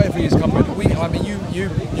whatever he's come with. I mean, you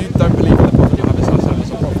don't believe in the Prophet Muhammad sallallahu alaihi wasallam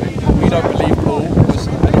as a prophet. We don't believe Paul was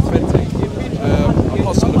an authentic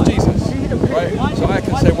apostle of Jesus, right? So I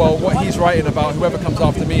can say, well, what he's writing about, whoever comes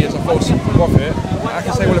after me is a false prophet, I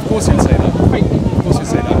can say, well, of course he'd say that. Of course he'd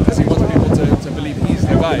say that, because he wants people to believe he's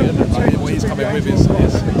the guy, and what he's coming with is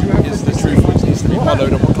the truth, which needs to be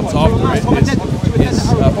followed, and what comes after it is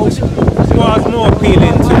false. Well, I was more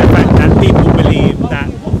appealing to the fact that people believe that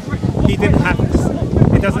he didn't have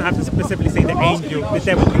to, it doesn't have to specifically say the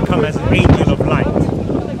devil can come as an angel of light.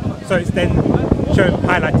 So it's then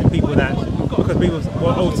highlighting people that, because people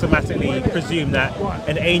will automatically presume that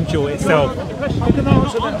an angel itself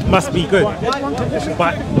must be good.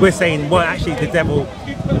 But we're saying, well, actually the devil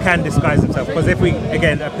can disguise himself. Because if we,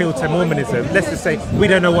 again, appeal to Mormonism, let's just say we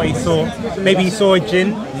don't know what he saw. Maybe he saw a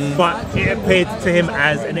jinn, but it appeared to him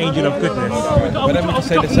as an angel of goodness. But then we can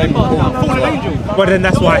say the same for Paul. Well, then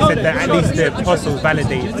that's why I said that at least the apostles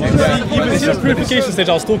validated it. Even the purification stage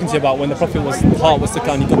I was talking to you about, when the prophet heart was to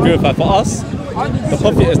come and he got purified for us, the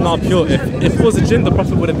prophet is now pure. If it was a jinn, the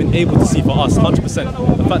prophet would have been able to see for us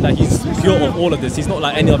 100%. The fact that he's pure of all of this, he's not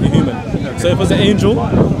like any other human. So if it was an angel,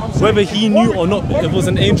 whether he knew or not, if it was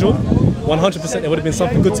an angel, 100% it would have been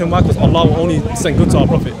something good to him. Why? Because Allah will only send good to our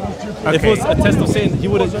prophet. Okay. If it was a test of Satan, he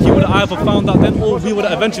would have either found out then, or we would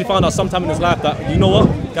have eventually found out sometime in his life that, you know what,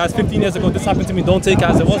 guys, 15 years ago this happened to me, don't take it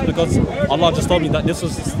as it was, because Allah just told me that this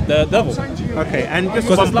was the devil. Okay, and just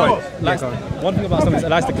one point. One thing about Islam is it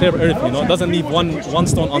likes to clear everything, you know, it doesn't leave one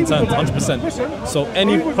stone unturned, 100%. So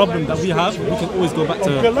any problem that we have, we can always go back to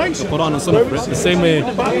the Quran and Sunnah for it. The same way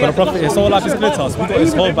for the Prophet, his whole life is clear to us. We got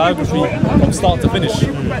his whole biography from start to finish.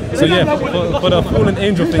 So yeah, for the fallen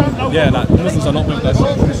angel thing, yeah, like Muslims are not with us.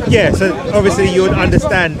 Yeah, so obviously you would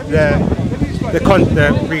understand the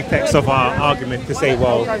pretext of our argument to say,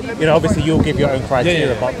 well, you know, obviously you'll give your own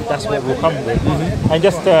criteria, but that's what we'll come with. And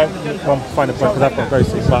just one final point, because I've got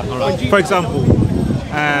groceries, but for example,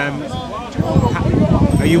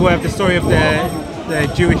 are you aware of the story of the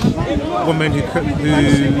Jewish woman who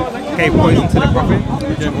gave poison to the Prophet?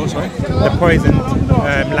 Yeah, what, sorry? The poisoned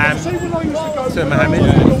lamb to Muhammad?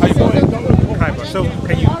 Keyron. So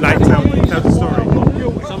can you tell the story?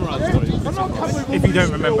 Summarize the story. If you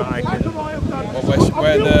don't remember, I can.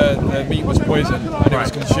 Where the meat was poisoned and it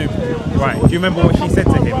was consumed. Right. Do you remember what she said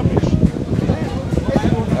to him?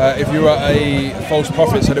 If you were a false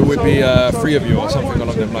prophet, so there would be 3 of you or something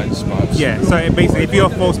along them lines, perhaps. Yeah, so basically if you're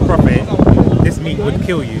a false prophet, this meat would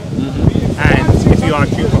kill you. And if you are a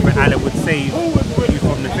true prophet, Allah would save you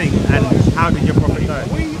from the thing. And how did your prophet die?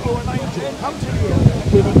 We or an angel come to you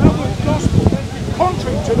with another gospel,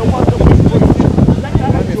 contrary to the one that we preach.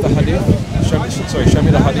 The hadith. Show me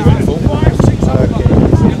the hadith in full.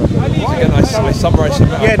 Again, I summarise it.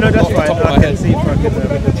 Yeah, no, that's fine. I can see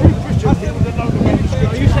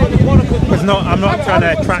because I'm not trying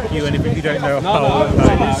to trap you, and if you don't know how.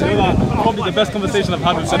 Probably the best conversation I've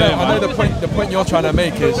had with today. I know the point you're trying to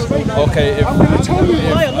make is, okay,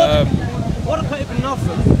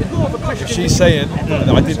 if she's saying that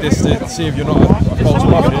I did this to see if you're not a false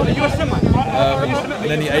prophet, and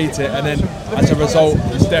then he ate it, and then as a result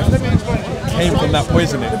his death came from that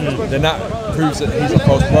poisoning, then that proves that he's a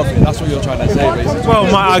false prophet. That's what you're trying to say, basically. Well,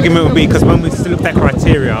 my argument would be, because when we still look at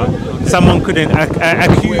criteria, someone couldn't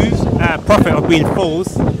accuse a prophet of being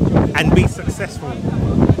false and be successful.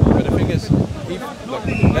 But the thing is, look,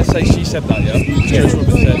 let's say she said that, yeah? Jewish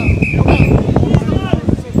woman said,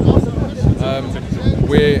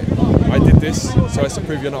 I did this, so as to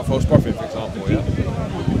prove you're not a false prophet, for example, yeah?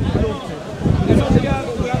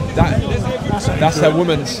 That's the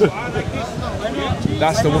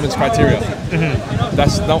woman's criteria.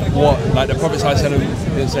 That's not what, like the Prophet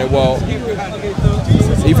didn't say, well,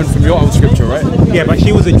 even from your own scripture, right? Yeah, but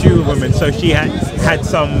she was a Jew woman, so she had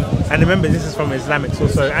some, and remember this is from Islamic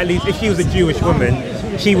source, so at least if she was a Jewish woman,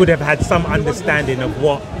 she would have had some understanding of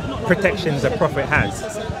what protections a prophet has.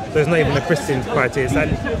 So it's not even a Christian criteria, it's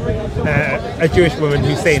like a Jewish woman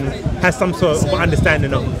who's saying, has some sort of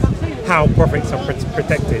understanding of how prophets are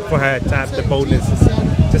protected, for her to have the boldness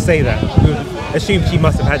to say that. We would assume she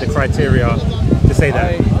must have had the criteria to say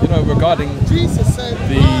that. Regarding if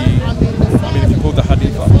you pulled the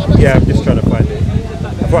hadith up. Yeah, I'm just trying to find it. I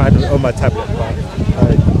thought I had it on my tablet, but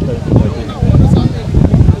I don't.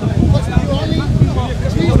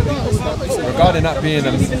 Regarding that being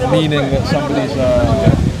a meaning that somebody's a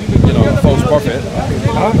false prophet,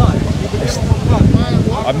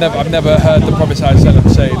 I've never heard the Prophet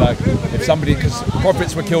say, like, if somebody, because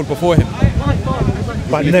prophets were killed before him,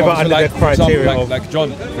 but never under the criteria of, like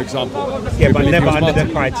John, for example. Yeah, but never under the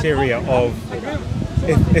criteria of,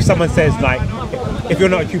 if someone says, like, if you're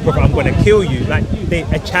not a true prophet, I'm going to kill you. Like,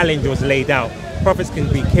 a challenge was laid out. Prophets can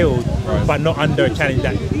be killed, but not under a challenge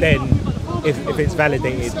that then, if it's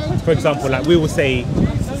validated. For example, like we will say,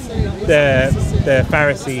 the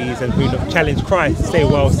Pharisees and who challenged Christ to say,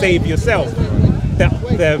 well, save yourself.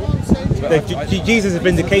 Jesus'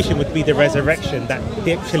 vindication would be the resurrection, that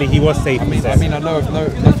actually he was saved. I mean, I know of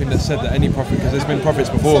nothing that said that any prophet, because there's been prophets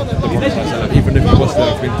before the Prophet, even if he was to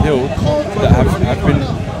have been killed, that have been,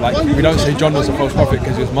 like, we don't say John was a false prophet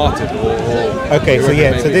because he was martyred. Okay, so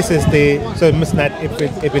yeah, so this is so Musnad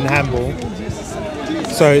Ibn Hanbal.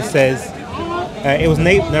 So it says, it was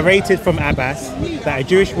narrated from Abbas that a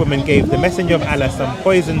Jewish woman gave the Messenger of Allah some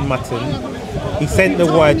poisoned mutton. He sent the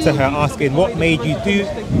word to her asking, what made you do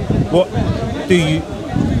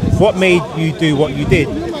what you did?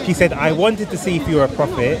 She said, I wanted to see if you were a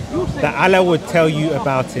prophet, that Allah would tell you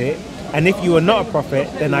about it, and if you were not a prophet,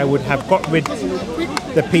 then I would have got rid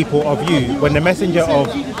the people of you. When the Messenger of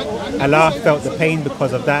Allah felt the pain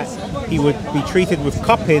because of that, he would be treated with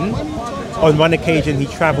cupping. On one occasion he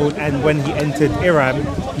travelled, and when he entered Iran,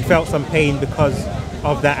 he felt some pain because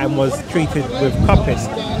of that and was treated with cupping.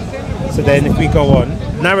 So then if we go on,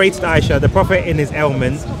 narrated Aisha, the Prophet in his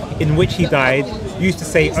ailment in which he died, used to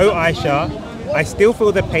say, "O Aisha, I still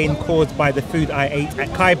feel the pain caused by the food I ate at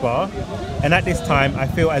Khaybar, and at this time I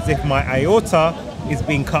feel as if my aorta is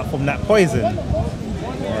being cut from that poison."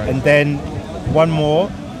 And then one more,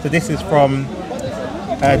 so this is from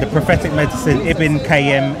the prophetic medicine Ibn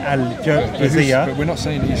Qayyim al-Jawziyah. But we're not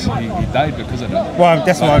saying he died because of that. Well,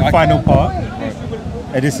 that's my final part.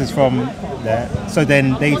 This is from there. So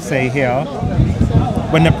then they say here,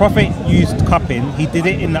 when the Prophet used cupping, he did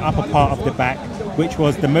it in the upper part of the back, which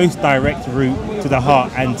was the most direct route to the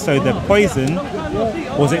heart, and so the poison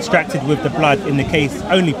was extracted with the blood in the case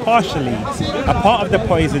only partially. A part of the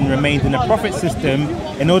poison remained in the Prophet's system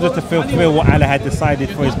in order to fulfill what Allah had decided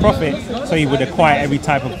for his Prophet, so he would acquire every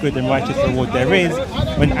type of good and righteous reward there is.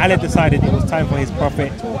 When Allah decided it was time for his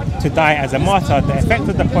Prophet to die as a martyr, the effect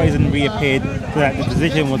of the poison reappeared so that the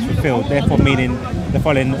decision was fulfilled. Therefore, meaning the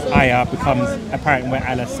following ayah becomes apparent where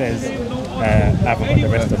Allah says, I haven't got the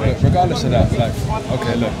rest of it. Regardless of that, like,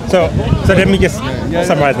 okay, look. So let me just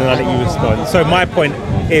summarize and I'll let you respond. So my point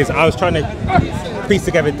is, I was trying to piece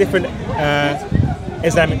together different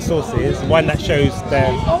Islamic sources. One that shows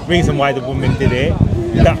the reason why the woman did it,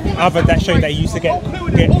 the other that showed that he used to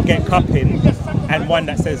get cupping, and one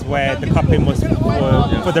that says where the cupping was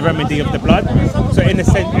for the remedy of the blood. So in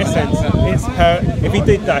essence, it's her. If he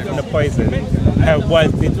did die from the poison, her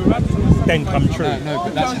words did then come true. No,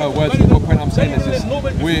 but that's her words. The point I'm saying is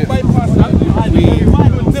we from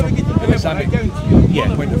an Islamic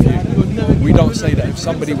point of view, we don't say that if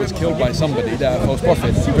somebody was killed by somebody, they're a false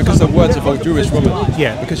prophet, because the words of a Jewish woman,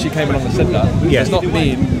 because she came along and said that, does not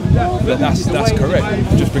mean that that's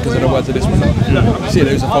correct, just because of the words of this woman. You see,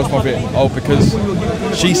 there was a false prophet, because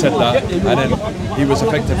she said that, and then he was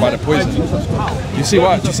affected by the poison. You see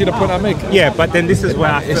what? Do you see the point I make? Yeah, but then this is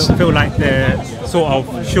where I feel like the sort of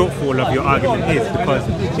shortfall of your argument is, because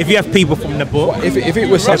if you have people from the book, if it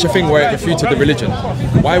was such a thing where it refuted the religion,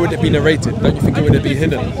 why would it be narrated? Don't you think it would be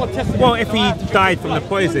hidden? Well, if he died from the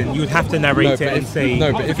poison, you would have to narrate it and say.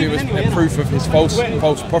 No, but if it was a proof of his false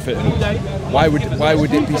prophet, why would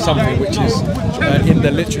it be something which is in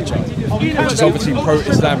the literature, which is obviously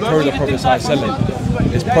pro-Islam, pro the Prophet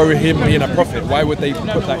ﷺ, it's pro him being a prophet? Why would they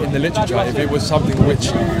put that in the literature if it was something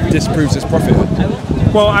which disproves his prophet?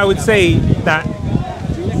 Well, I would say that,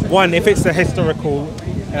 one, if it's a historical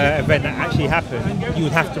event that actually happened, you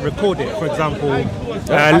would have to record it. For example,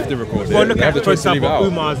 have to record it. Well, look at, for example,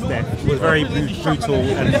 Umar's death was very brutal,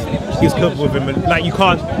 and he was killed with him. And, like, you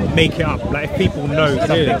can't make it up. Like, if people know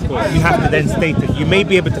something, you have to then state it. You may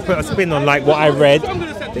be able to put a spin on, like what I read,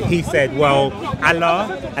 that he said, well,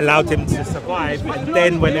 Allah allowed him to survive, and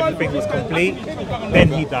then when everything was complete, then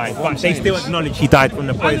he died. But they still acknowledge he died from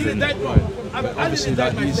the poison. But obviously,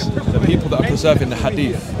 that the people that are preserving the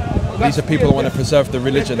hadith, these are people that want to preserve the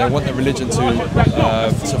religion. They want the religion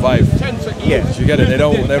to survive. Yeah, you get it. They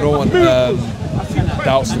don't want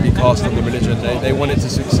doubts to be cast on the religion. They want it to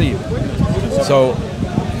succeed. So,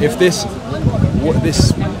 if this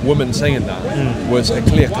woman saying that was a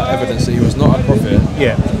clear-cut evidence that he was not a prophet,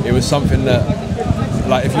 it was something that,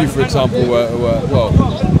 like, if you, for example,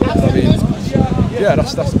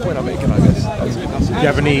 that's the point I'm making, I guess. Do you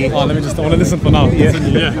have any? I want to listen for now.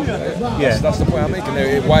 That's the point I'm making.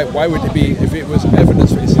 Why would it be, if it was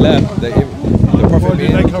evidence for Islam, that the Prophet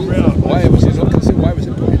being, why was it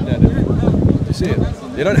put in there then? You see it?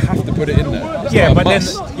 They don't have to put it in there. But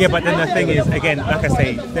then the thing is, again, like I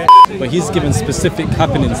say, but he's given specific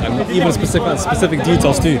happenings and even specific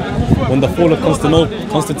details too. When the fall of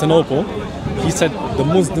Constantinople, he said the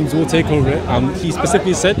Muslims will take over it. He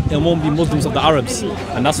specifically said it won't be Muslims of the Arabs.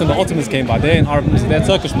 And that's when the Ottomans came by. They ain't Arab Muslims, they're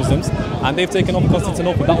Turkish Muslims. And they've taken over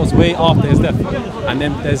Constantinople. That was way after his death. And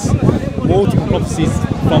then there's multiple prophecies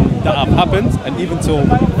from that have happened, and even to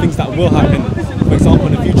things that will happen. For example,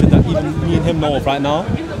 in the future that even me and him know of right now.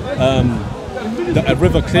 A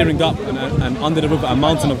river clearing up, and under the river a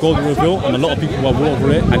mountain of gold will reveal, and a lot of people will walk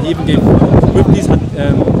over it. And he even gave, with these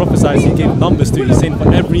prophesies, he gave numbers to it. He's saying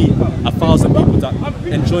for every 1,000 people that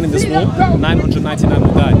join in this war, 999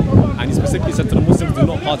 will die. And he specifically said to the Muslims, do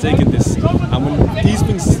not partake in this. And when these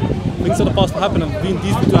things of the past happen, and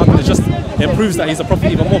these things happen, it proves that he's a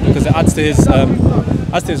prophet even more, because it adds to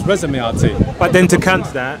his resume, I'd say. But then to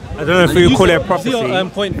counter that, I don't know if you call it a prophecy. Your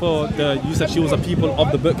point for you said she was a people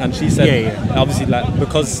of the book, and she said, obviously, like,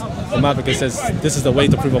 because the advocate says this is the way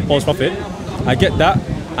to prove a false prophet. I get that,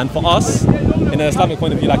 and for us, in an Islamic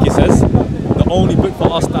point of view, like he says, the only book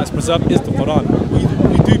for us that is preserved is the Quran.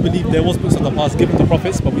 We do believe there was books of the past given to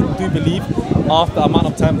prophets, but we do believe after a amount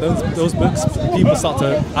of time, those books, people start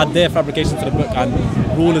to add their fabrication to the book, and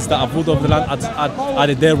rulers that have ruled over the land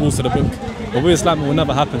added their rules to the book. But with Islam, it will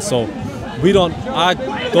never happen. So I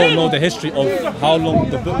don't know the history of how long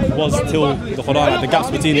the book was till the Quran, like the gaps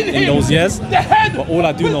between in those years. But all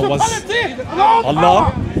I do know was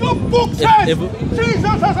Allah,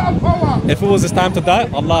 if it was his time to die,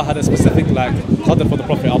 Allah had a specific qadr for the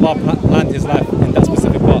Prophet. Allah planned his life in that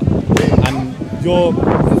specific part. And you're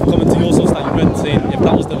coming to your source that you read saying if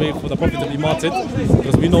that was the way for the Prophet to be martyred,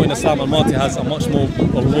 because we know in Islam a martyr has a much more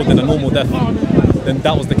reward than a normal death, then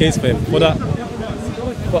that was the case for him.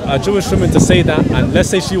 For a Jewish woman to say that, and let's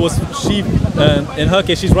say in her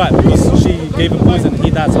case she's right, because she gave him poison and he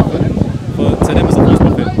died suffering, to them as a false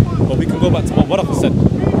prophet. But we can go back to what Waraqah said,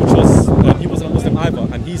 which was he wasn't a Muslim either,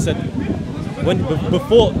 and he said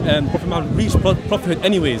before Prophet Muhammad reached prophethood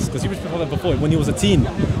anyways, because he reached prophethood before, when he was a teen,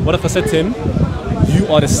 Waraqah said to him, you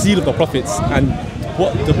are the seal of the prophets, and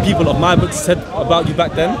what the people of my book said about you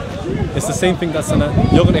back then, it's the same thing you're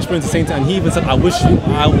going to experience the same thing. And he even said, I wish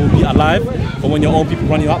I will be alive for when your own people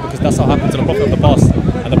run you out, because that's how it happened to the prophet of the past.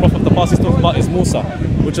 And the prophet of the past he's talking about is Musa,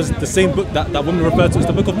 which is the same book that women refer to as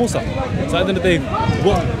the book of Musa. So at the end of the day,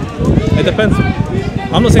 it depends.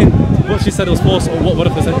 I'm not saying what she said was false or what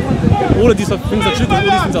Waraqah said. All of these things are true, because all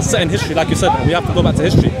these things are set in history, like you said, and we have to go back to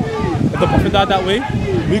history. If the prophet died that way,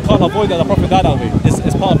 we can't avoid that the prophet died that way.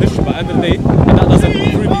 It's part of history, but at the end of the day, and that doesn't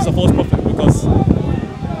prove he's a false prophet, because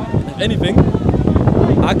if anything,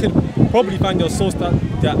 I could probably find your source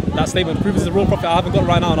that statement proves he's a real prophet. I haven't got it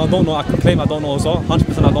right now, and I don't know. I can claim I don't know also.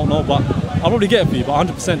 100% I don't know, but I'll probably get it for you. But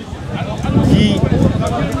 100%,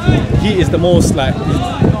 he is the most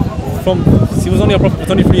he was only a prophet for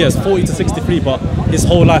 23 years, 40 to 63, but his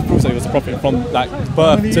whole life proves that he was a prophet from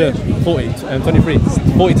birth to 40 and 23,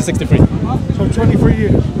 40 to 63. So 23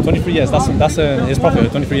 years? 23 years, that's his prophet,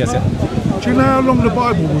 23 years, yeah. Do you know how long the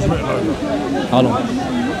Bible was written over? How long?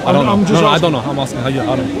 I don't know. I don't know. I'm asking how you,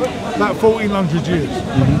 I don't know. Like 1400 years.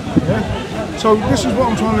 Yeah? So this is what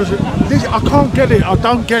I'm trying to say. I can't get it. I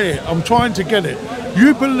don't get it. I'm trying to get it.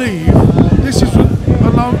 You believe this is,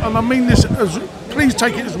 and I mean this as, please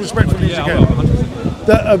take it as respectfully as you can,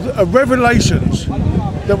 that revelations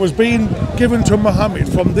that was being given to Muhammad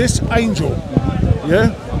from this angel,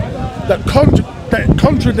 that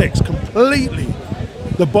contradicts completely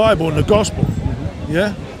the Bible and the Gospel,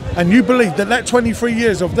 and you believe that 23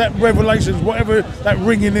 years of that revelations, whatever that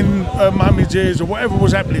ringing in Muhammad's ears or whatever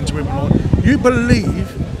was happening to him, you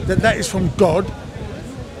believe that is from God,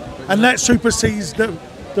 and that supersedes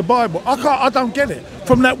the Bible. I don't get it.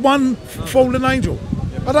 From that one fallen angel,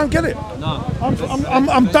 I don't get it. No,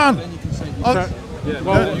 I'm done.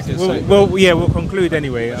 We'll conclude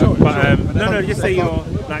anyway. But just say your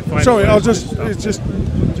Sorry, I was just. It's just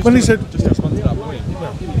when he said. Just to respond to that point.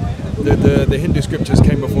 The Hindu scriptures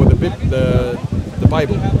came before the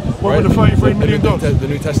Bible. What were the 33 million gods? The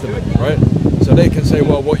New Testament, right? So they can say,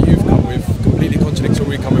 well, what you've come with completely contradicts what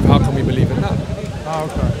we come with. How can we believe in that? Oh,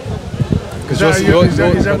 okay. Is that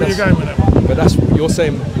where you're going with it? But that's you're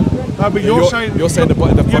saying. No, but you're saying the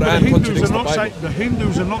Quran contradicts the Bible. The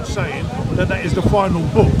Hindus are not saying that is the final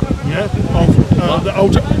book, of the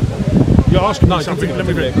Old. You're asking me something. Let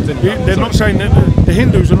me read. They're not saying that. The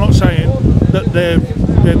Hindus are not saying that their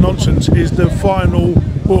nonsense is the final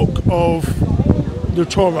book of the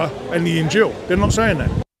Torah and the Injil. They're not saying that.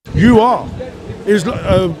 You are. Do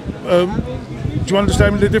you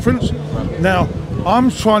understand the difference? Now, I'm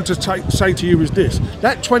trying to say to you is this,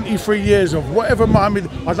 that 23 years of whatever Muhammad,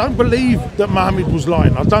 I don't believe that Muhammad was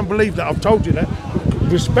lying. I don't believe that. I've told you that.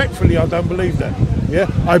 Respectfully, I don't believe that.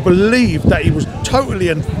 I believe that he was totally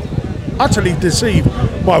and utterly deceived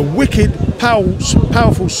by wicked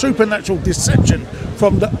powerful supernatural deception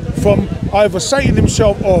from either Satan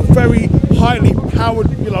himself or very highly powered,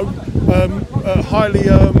 highly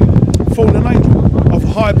fallen angel of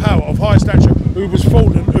high power, of high stature, who was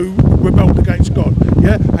fallen, who rebelled against God.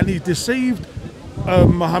 Yeah, and he deceived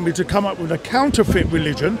Muhammad to come up with a counterfeit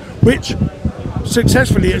religion, which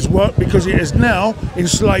successfully has worked because it has now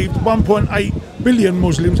enslaved 1.8 billion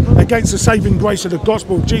Muslims against the saving grace of the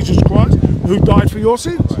gospel of Jesus Christ, who died for your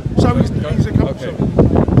sins. So he's a counterfeit.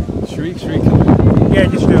 Yeah,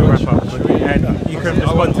 just do a wrap up, and you can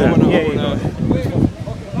respond to that.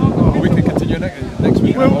 We can continue next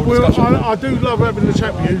week. I do love having a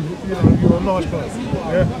chat with you. You know, you're a nice person.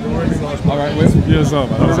 Yeah, you're a really nice person. All right, Will. You as well,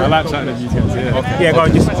 man. I like chatting with you guys. Yeah. Okay. Yeah, go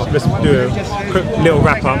on, just do a quick little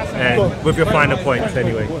wrap up and with your final points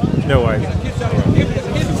anyway. No worries.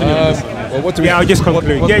 Well, what do we? Yeah, I'll just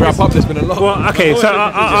conclude. Yeah, wrap up. There's been a lot. Well, okay, so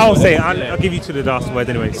I'll say I'll give you to the last word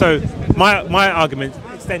anyway. So my argument,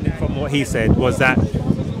 extended from what he said, was that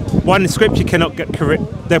one, scripture cannot get correct.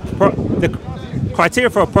 The criteria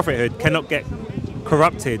for a prophethood cannot get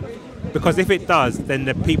corrupted, because if it does, then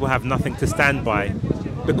the people have nothing to stand by.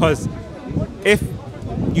 Because if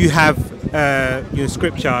you have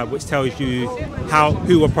scripture which tells you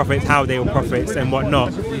who were prophets, how they were prophets, and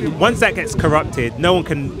whatnot, once that gets corrupted, no one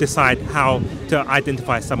can decide how to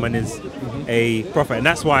identify someone as a prophet. And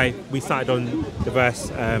that's why we started on the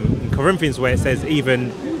verse in Corinthians where it says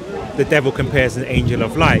even the devil compares an angel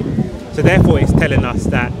of light. So therefore it's telling us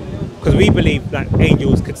that, because we believe that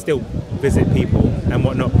angels could still visit people and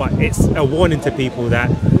whatnot, but it's a warning to people that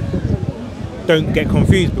don't get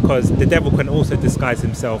confused, because the devil can also disguise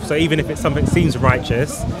himself. So even if it's something that seems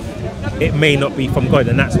righteous, it may not be from God.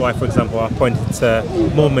 And that's why, for example, I pointed to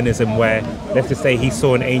Mormonism, where let's just say he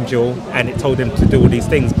saw an angel and it told him to do all these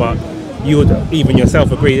things, but you would even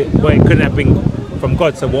yourself agree, well, it couldn't have been from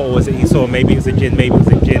God. So what was it he saw? Maybe it was a jinn, maybe it was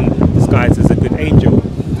a jinn disguised as a good angel.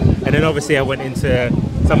 And then obviously I went into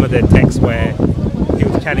some of the texts where he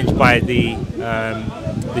was challenged by the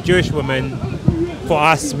Jewish woman. For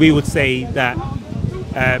us, we would say that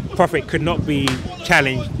prophet could not be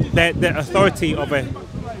challenged. The authority of a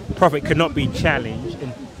prophet could not be challenged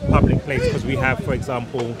in public place, because we have, for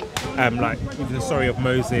example, like even the story of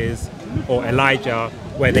Moses or Elijah,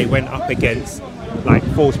 where they went up against like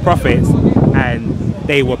false prophets and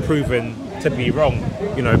they were proven to be wrong.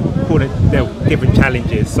 You know, they were given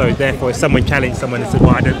challenges. So therefore, if someone challenged someone and said,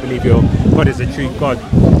 "Well, I don't believe your God is a true God,"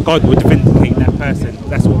 God would vindicate that person.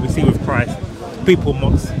 That's what we see with Christ. People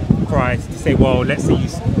mock Christ to say, "Well, let's say you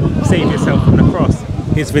save yourself from the cross."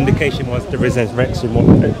 His vindication was the resurrection,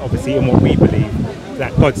 obviously in what we believe,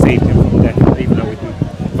 that God saved him from death, even though we do,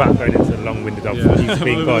 without going into the long-winded of Jesus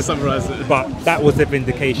being God. But that was the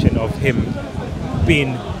vindication of him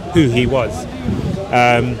being who he was.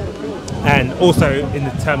 And also in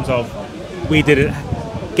the terms of, we didn't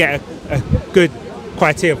get a good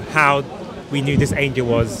criteria of how we knew this angel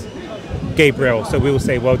was Gabriel. So we will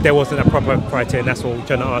say, well, there wasn't a proper criteria, and that's what we're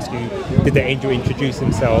trying to ask you. Did the angel introduce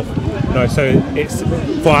himself? No. So it's,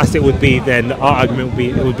 for us, it would be, then our argument would be,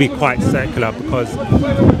 it would be quite circular, because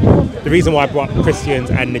the reason why I brought Christians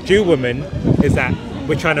and the Jew women is that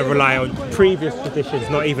we're trying to rely on previous traditions,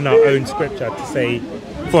 not even our own scripture, to say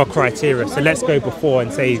for a criteria. So let's go before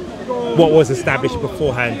and say what was established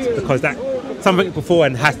beforehand, because that something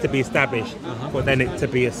beforehand has to be established for then it to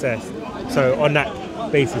be assessed. So on that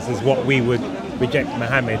basis is what we would reject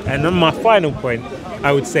Muhammad. And on my final point,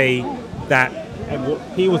 I would say that what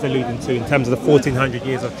he was alluding to in terms of the 1400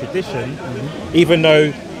 years of tradition, even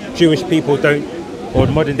though Jewish people don't, or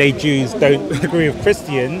modern day Jews don't agree with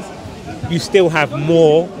Christians, you still have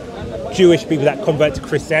more Jewish people that convert to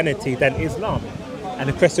Christianity than Islam. And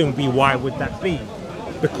the question would be, why would that be?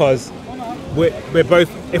 Because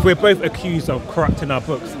if we're both accused of corrupting our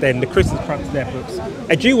books, then the Christians corrupt their books.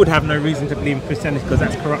 A Jew would have no reason to believe in Christianity because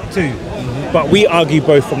that's corrupt too. But we argue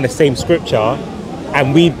both from the same scripture,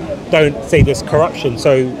 and we don't say there's corruption.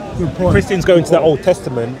 So Christians go into the Old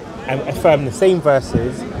Testament and affirm the same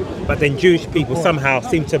verses, but then Jewish people somehow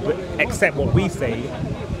seem to accept what we say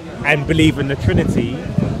and believe in the Trinity,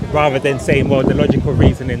 rather than saying, well, the logical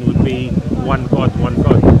reasoning would be one God, one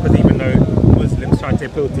God. Because even though Muslims try to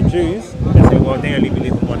appeal to Jews and say, well, they only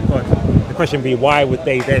believe in one God, the question would be, why would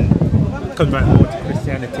they then convert more to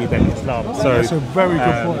Christianity than Islam? So that's a very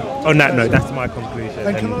good point. On that note, that's my conclusion.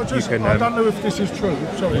 And can I just, I don't know if this is true,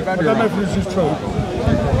 sorry, I don't know if this is true.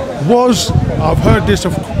 I've heard this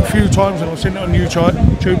a few times and I've seen it on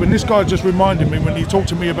YouTube, and this guy just reminded me when he talked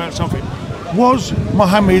to me about something. Was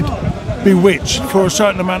Muhammad bewitched for a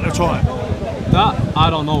certain amount of time? That I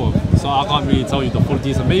don't know of, so I can't really tell you the full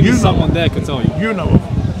details. Maybe someone there could tell you. You know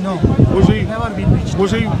of. No. Was he? Never been bewitched.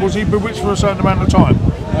 Was he bewitched for a certain amount of time?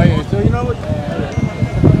 Oh, yeah. So you know what?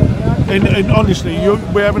 And honestly,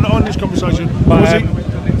 we're having an honest conversation. But, Was he?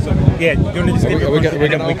 Yeah, do you want to just give We're it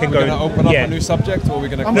going to open up yeah. a new subject, or we're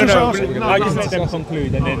going to? I'm No, just no, asking. I just let them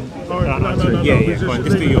conclude and then. No. Yeah, go on,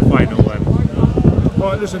 just do your final one. All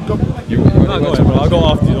right, listen. Go. No, go ahead, bro. I'll go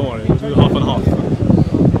after you. Don't worry. We'll do half and half.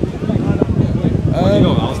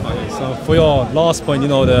 So for your last point, you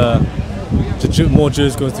know, the more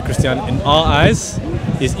Jews going to Christianity. In our eyes,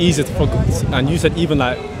 it's easier to forget. And you said even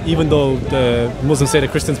though the Muslims say the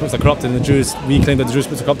Christian spirits are corrupted, and the Jews, we claim that the Jewish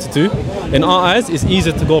spirits are corrupted too. In our eyes, it's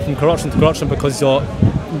easier to go from corruption to corruption because you're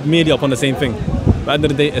merely upon the same thing. But at the end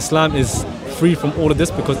of the day, Islam is free from all of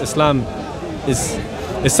this because Islam is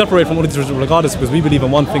separated from all of this regardless, because we believe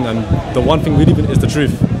in one thing, and the one thing we believe in is the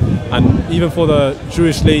truth. And even for the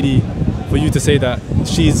Jewish lady, for you to say that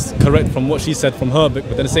she's correct from what she said from her book,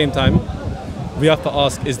 but at the same time, we have to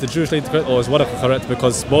ask, is the Jewish lady correct or is whatever correct?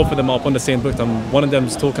 Because both of them are upon the same book, and one of them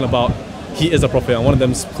is talking about he is a prophet, and one of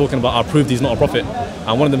them is talking about I proved he's not a prophet,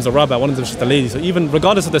 and one of them is a rabbi, one of them is just a lady. So even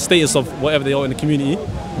regardless of the status of whatever they are in the community,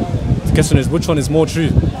 the question is which one is more true?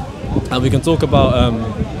 And we can talk about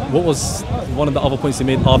what was one of the other points you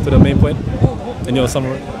made after the main point in your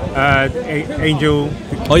summary? Angel.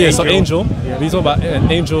 Oh yeah, so angel. Yeah. We talk about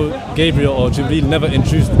an angel, Gabriel or Jibreel never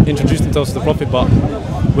introduced themselves to the prophet, but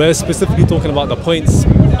we're specifically talking about the points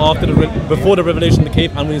after before the revelation in the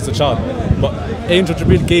cave and when he was a child. But angel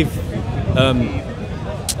Jibreel gave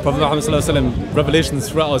Prophet Muhammad ﷺ revelations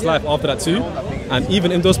throughout his life after that too. And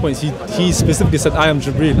even in those points, he specifically said, I am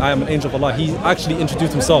Jibreel, I am an angel of Allah. He actually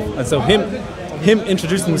introduced himself. And so him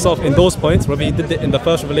introducing himself in those points, whether he did it in the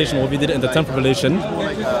first revelation or whether he did it in the 10th revelation,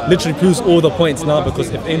 literally proves all the points now, because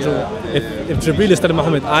if Jibreel is telling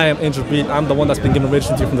Muhammad, I am angel Jibreel, I'm the one that's been given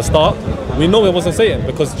revelation to you from the start, we know it wasn't saying,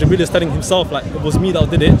 because Jibreel is telling himself, like, it was me that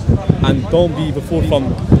did it, and don't be befooled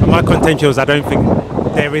from... My contention was, I don't think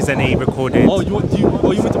there is any recorded... you want to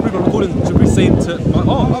prove a recording Jibreel saying to...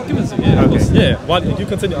 Oh, give us... Yeah, okay. Yeah, while you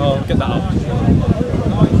continue, I'll get that out.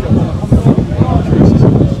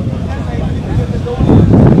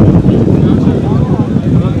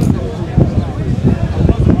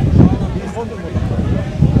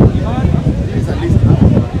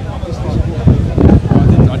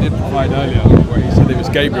 Earlier, where he said it was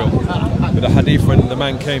Gabriel, with a hadith when the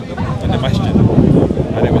man came in the masjid,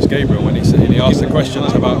 and it was Gabriel when he asked the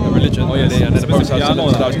questions about the religion, and then the Prophet said that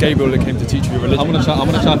was Gabriel that came to teach you religion. I'm gonna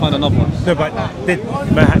try to find another one. No, but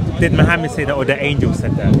did Muhammad say that, or the angel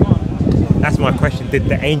said that? That's my question. Did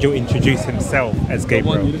the angel introduce himself as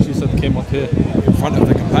Gabriel? The one you literally said came up here in front of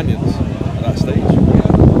the companions at that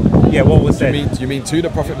stage. Yeah, what was that? You mean to the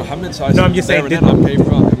Prophet Muhammad? So no, I'm just saying. I'm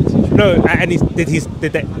Gabriel. No, and did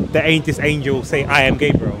this angel say, I am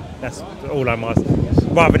Gabriel? That's all I'm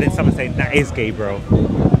asking. Rather than someone saying, that is Gabriel.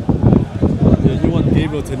 Yeah, you want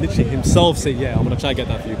Gabriel to literally himself say, yeah, I'm going to try to get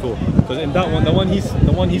that for you, cool. Because in that one, the one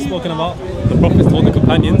he's spoken about, the Prophet told the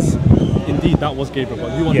companions, indeed, that was Gabriel.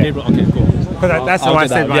 But you want Gabriel, okay, cool. Because that's how I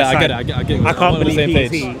said my side. I get it, I get it. I can't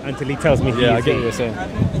believe he until he tells me he is. Yeah, I get what you're saying.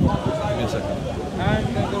 Give me a second.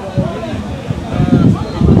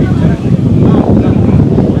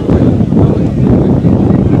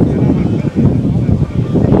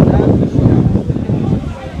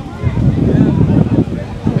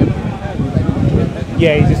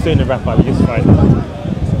 Yeah, he's just doing the wrap up, just fine.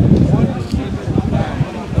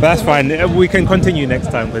 But that's fine, we can continue next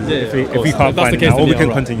time, because if we can't find it now, or we can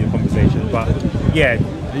continue the conversation. But yeah,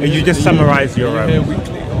 you just summarise your... here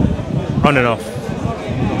weekly? On and off.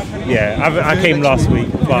 Yeah, I came last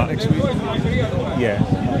week, but... Yeah.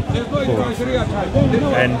 Cool.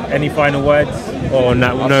 And any final words? Or on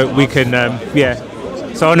that note, we can... yeah.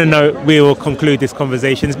 So on a note, we will conclude this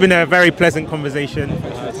conversation. It's been a very pleasant conversation.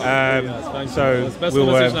 So it's the best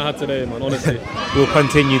conversation I had today, man, honestly. We'll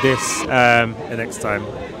continue this the next time.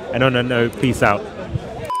 And on a note, peace out.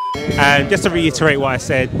 And just to reiterate what I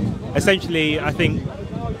said, essentially, I think,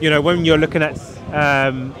 when you're looking at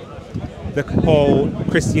the whole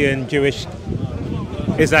Christian, Jewish,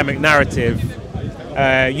 Islamic narrative,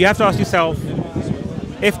 you have to ask yourself,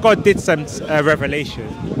 if God did some revelation,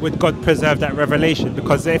 would God preserve that revelation?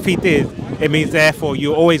 Because if he did, it means therefore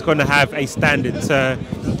you're always going to have a standard to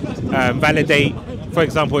validate. For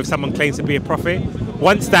example, if someone claims to be a prophet,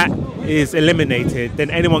 once that is eliminated, then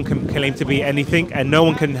anyone can claim to be anything, and no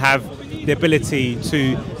one can have the ability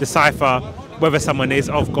to decipher whether someone is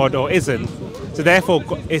of God or isn't. So therefore,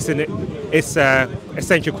 it's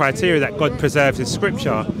essential criteria that God preserves his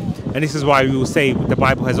scripture, and this is why we will say the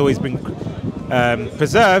Bible has always been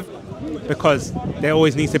preserved, because there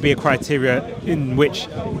always needs to be a criteria in which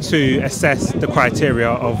to assess the criteria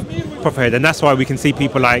of prophethood. And that's why we can see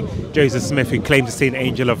people like Joseph Smith, who claimed to see an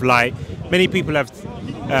angel of light. Many people have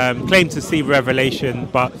claimed to see revelation,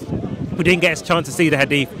 but we didn't get a chance to see the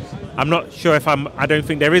hadith. I'm not sure if I don't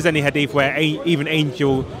think there is any hadith where even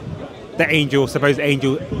supposed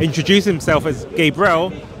angel, introduced himself as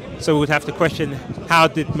Gabriel. So we would have to question, how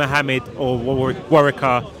did Muhammad or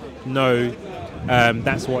Waraka know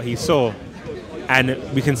that's what he saw? And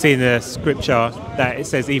we can see in the scripture that it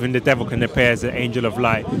says even the devil can appear as an angel of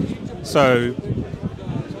light. So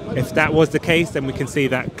if that was the case, then we can see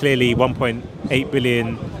that clearly 1.8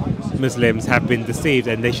 billion Muslims have been deceived,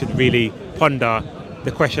 and they should really ponder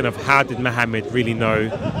the question of how did Muhammad really know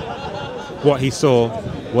what he saw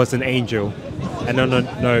was an angel. And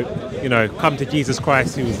no, come to Jesus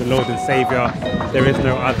Christ, who is the Lord and Saviour. There is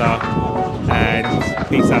no other. And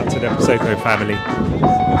peace out to the SOCO family.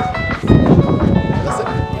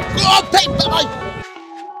 Go on, Paperboy!